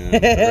 and the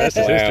rest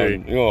is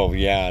history. Oh,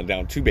 yeah,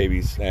 down 2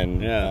 babies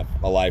and a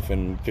life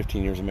and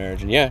 15 years of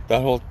marriage. And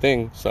that whole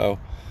thing. So,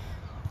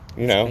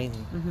 you know.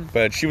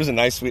 But she was a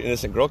nice, sweet,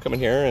 innocent girl coming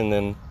here, and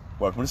then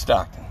welcome to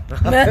Stockton.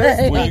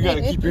 Where you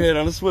gotta keep your head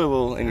on a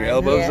swivel and your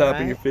elbows Yeah, up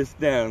and your fists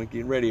down and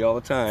get ready all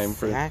the time.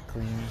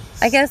 Exactly.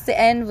 I guess the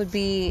end would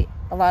be,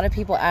 a lot of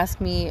people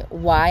ask me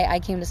why I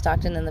came to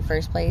Stockton in the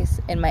first place,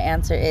 and my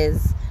answer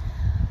is,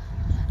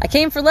 I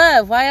came for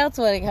love. Why else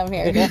would I come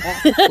here?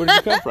 Where did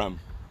you come from?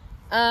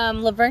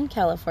 Laverne,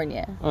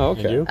 California. Oh, And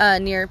okay.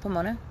 you? Near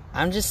Pomona.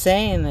 I'm just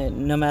saying that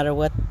no matter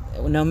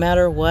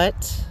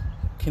what,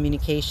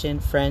 communication,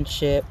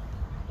 friendship,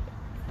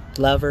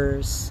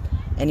 lovers,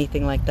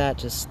 anything like that,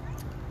 just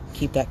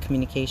keep that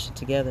communication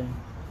together.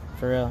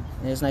 For real.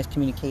 It was nice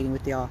communicating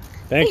with y'all.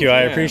 Thank you.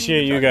 I Yeah.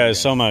 appreciate you guys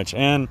so much.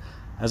 And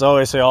as I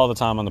always say all the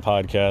time on the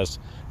podcast,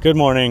 good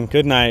morning,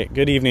 good night,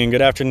 good evening,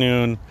 good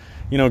afternoon,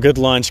 good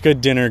lunch, good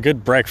dinner,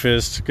 good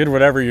breakfast, good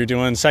whatever you're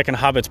doing. Second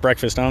Hobbit's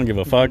breakfast, I don't give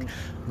a fuck.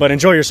 But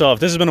enjoy yourself.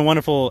 This has been a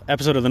wonderful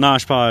episode of the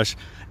Gnoshposh.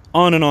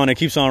 On and on, it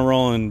keeps on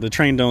rolling. The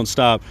train don't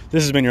stop.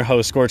 This has been your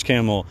host,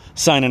 Scorchcamel,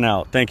 signing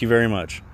out. Thank you very much.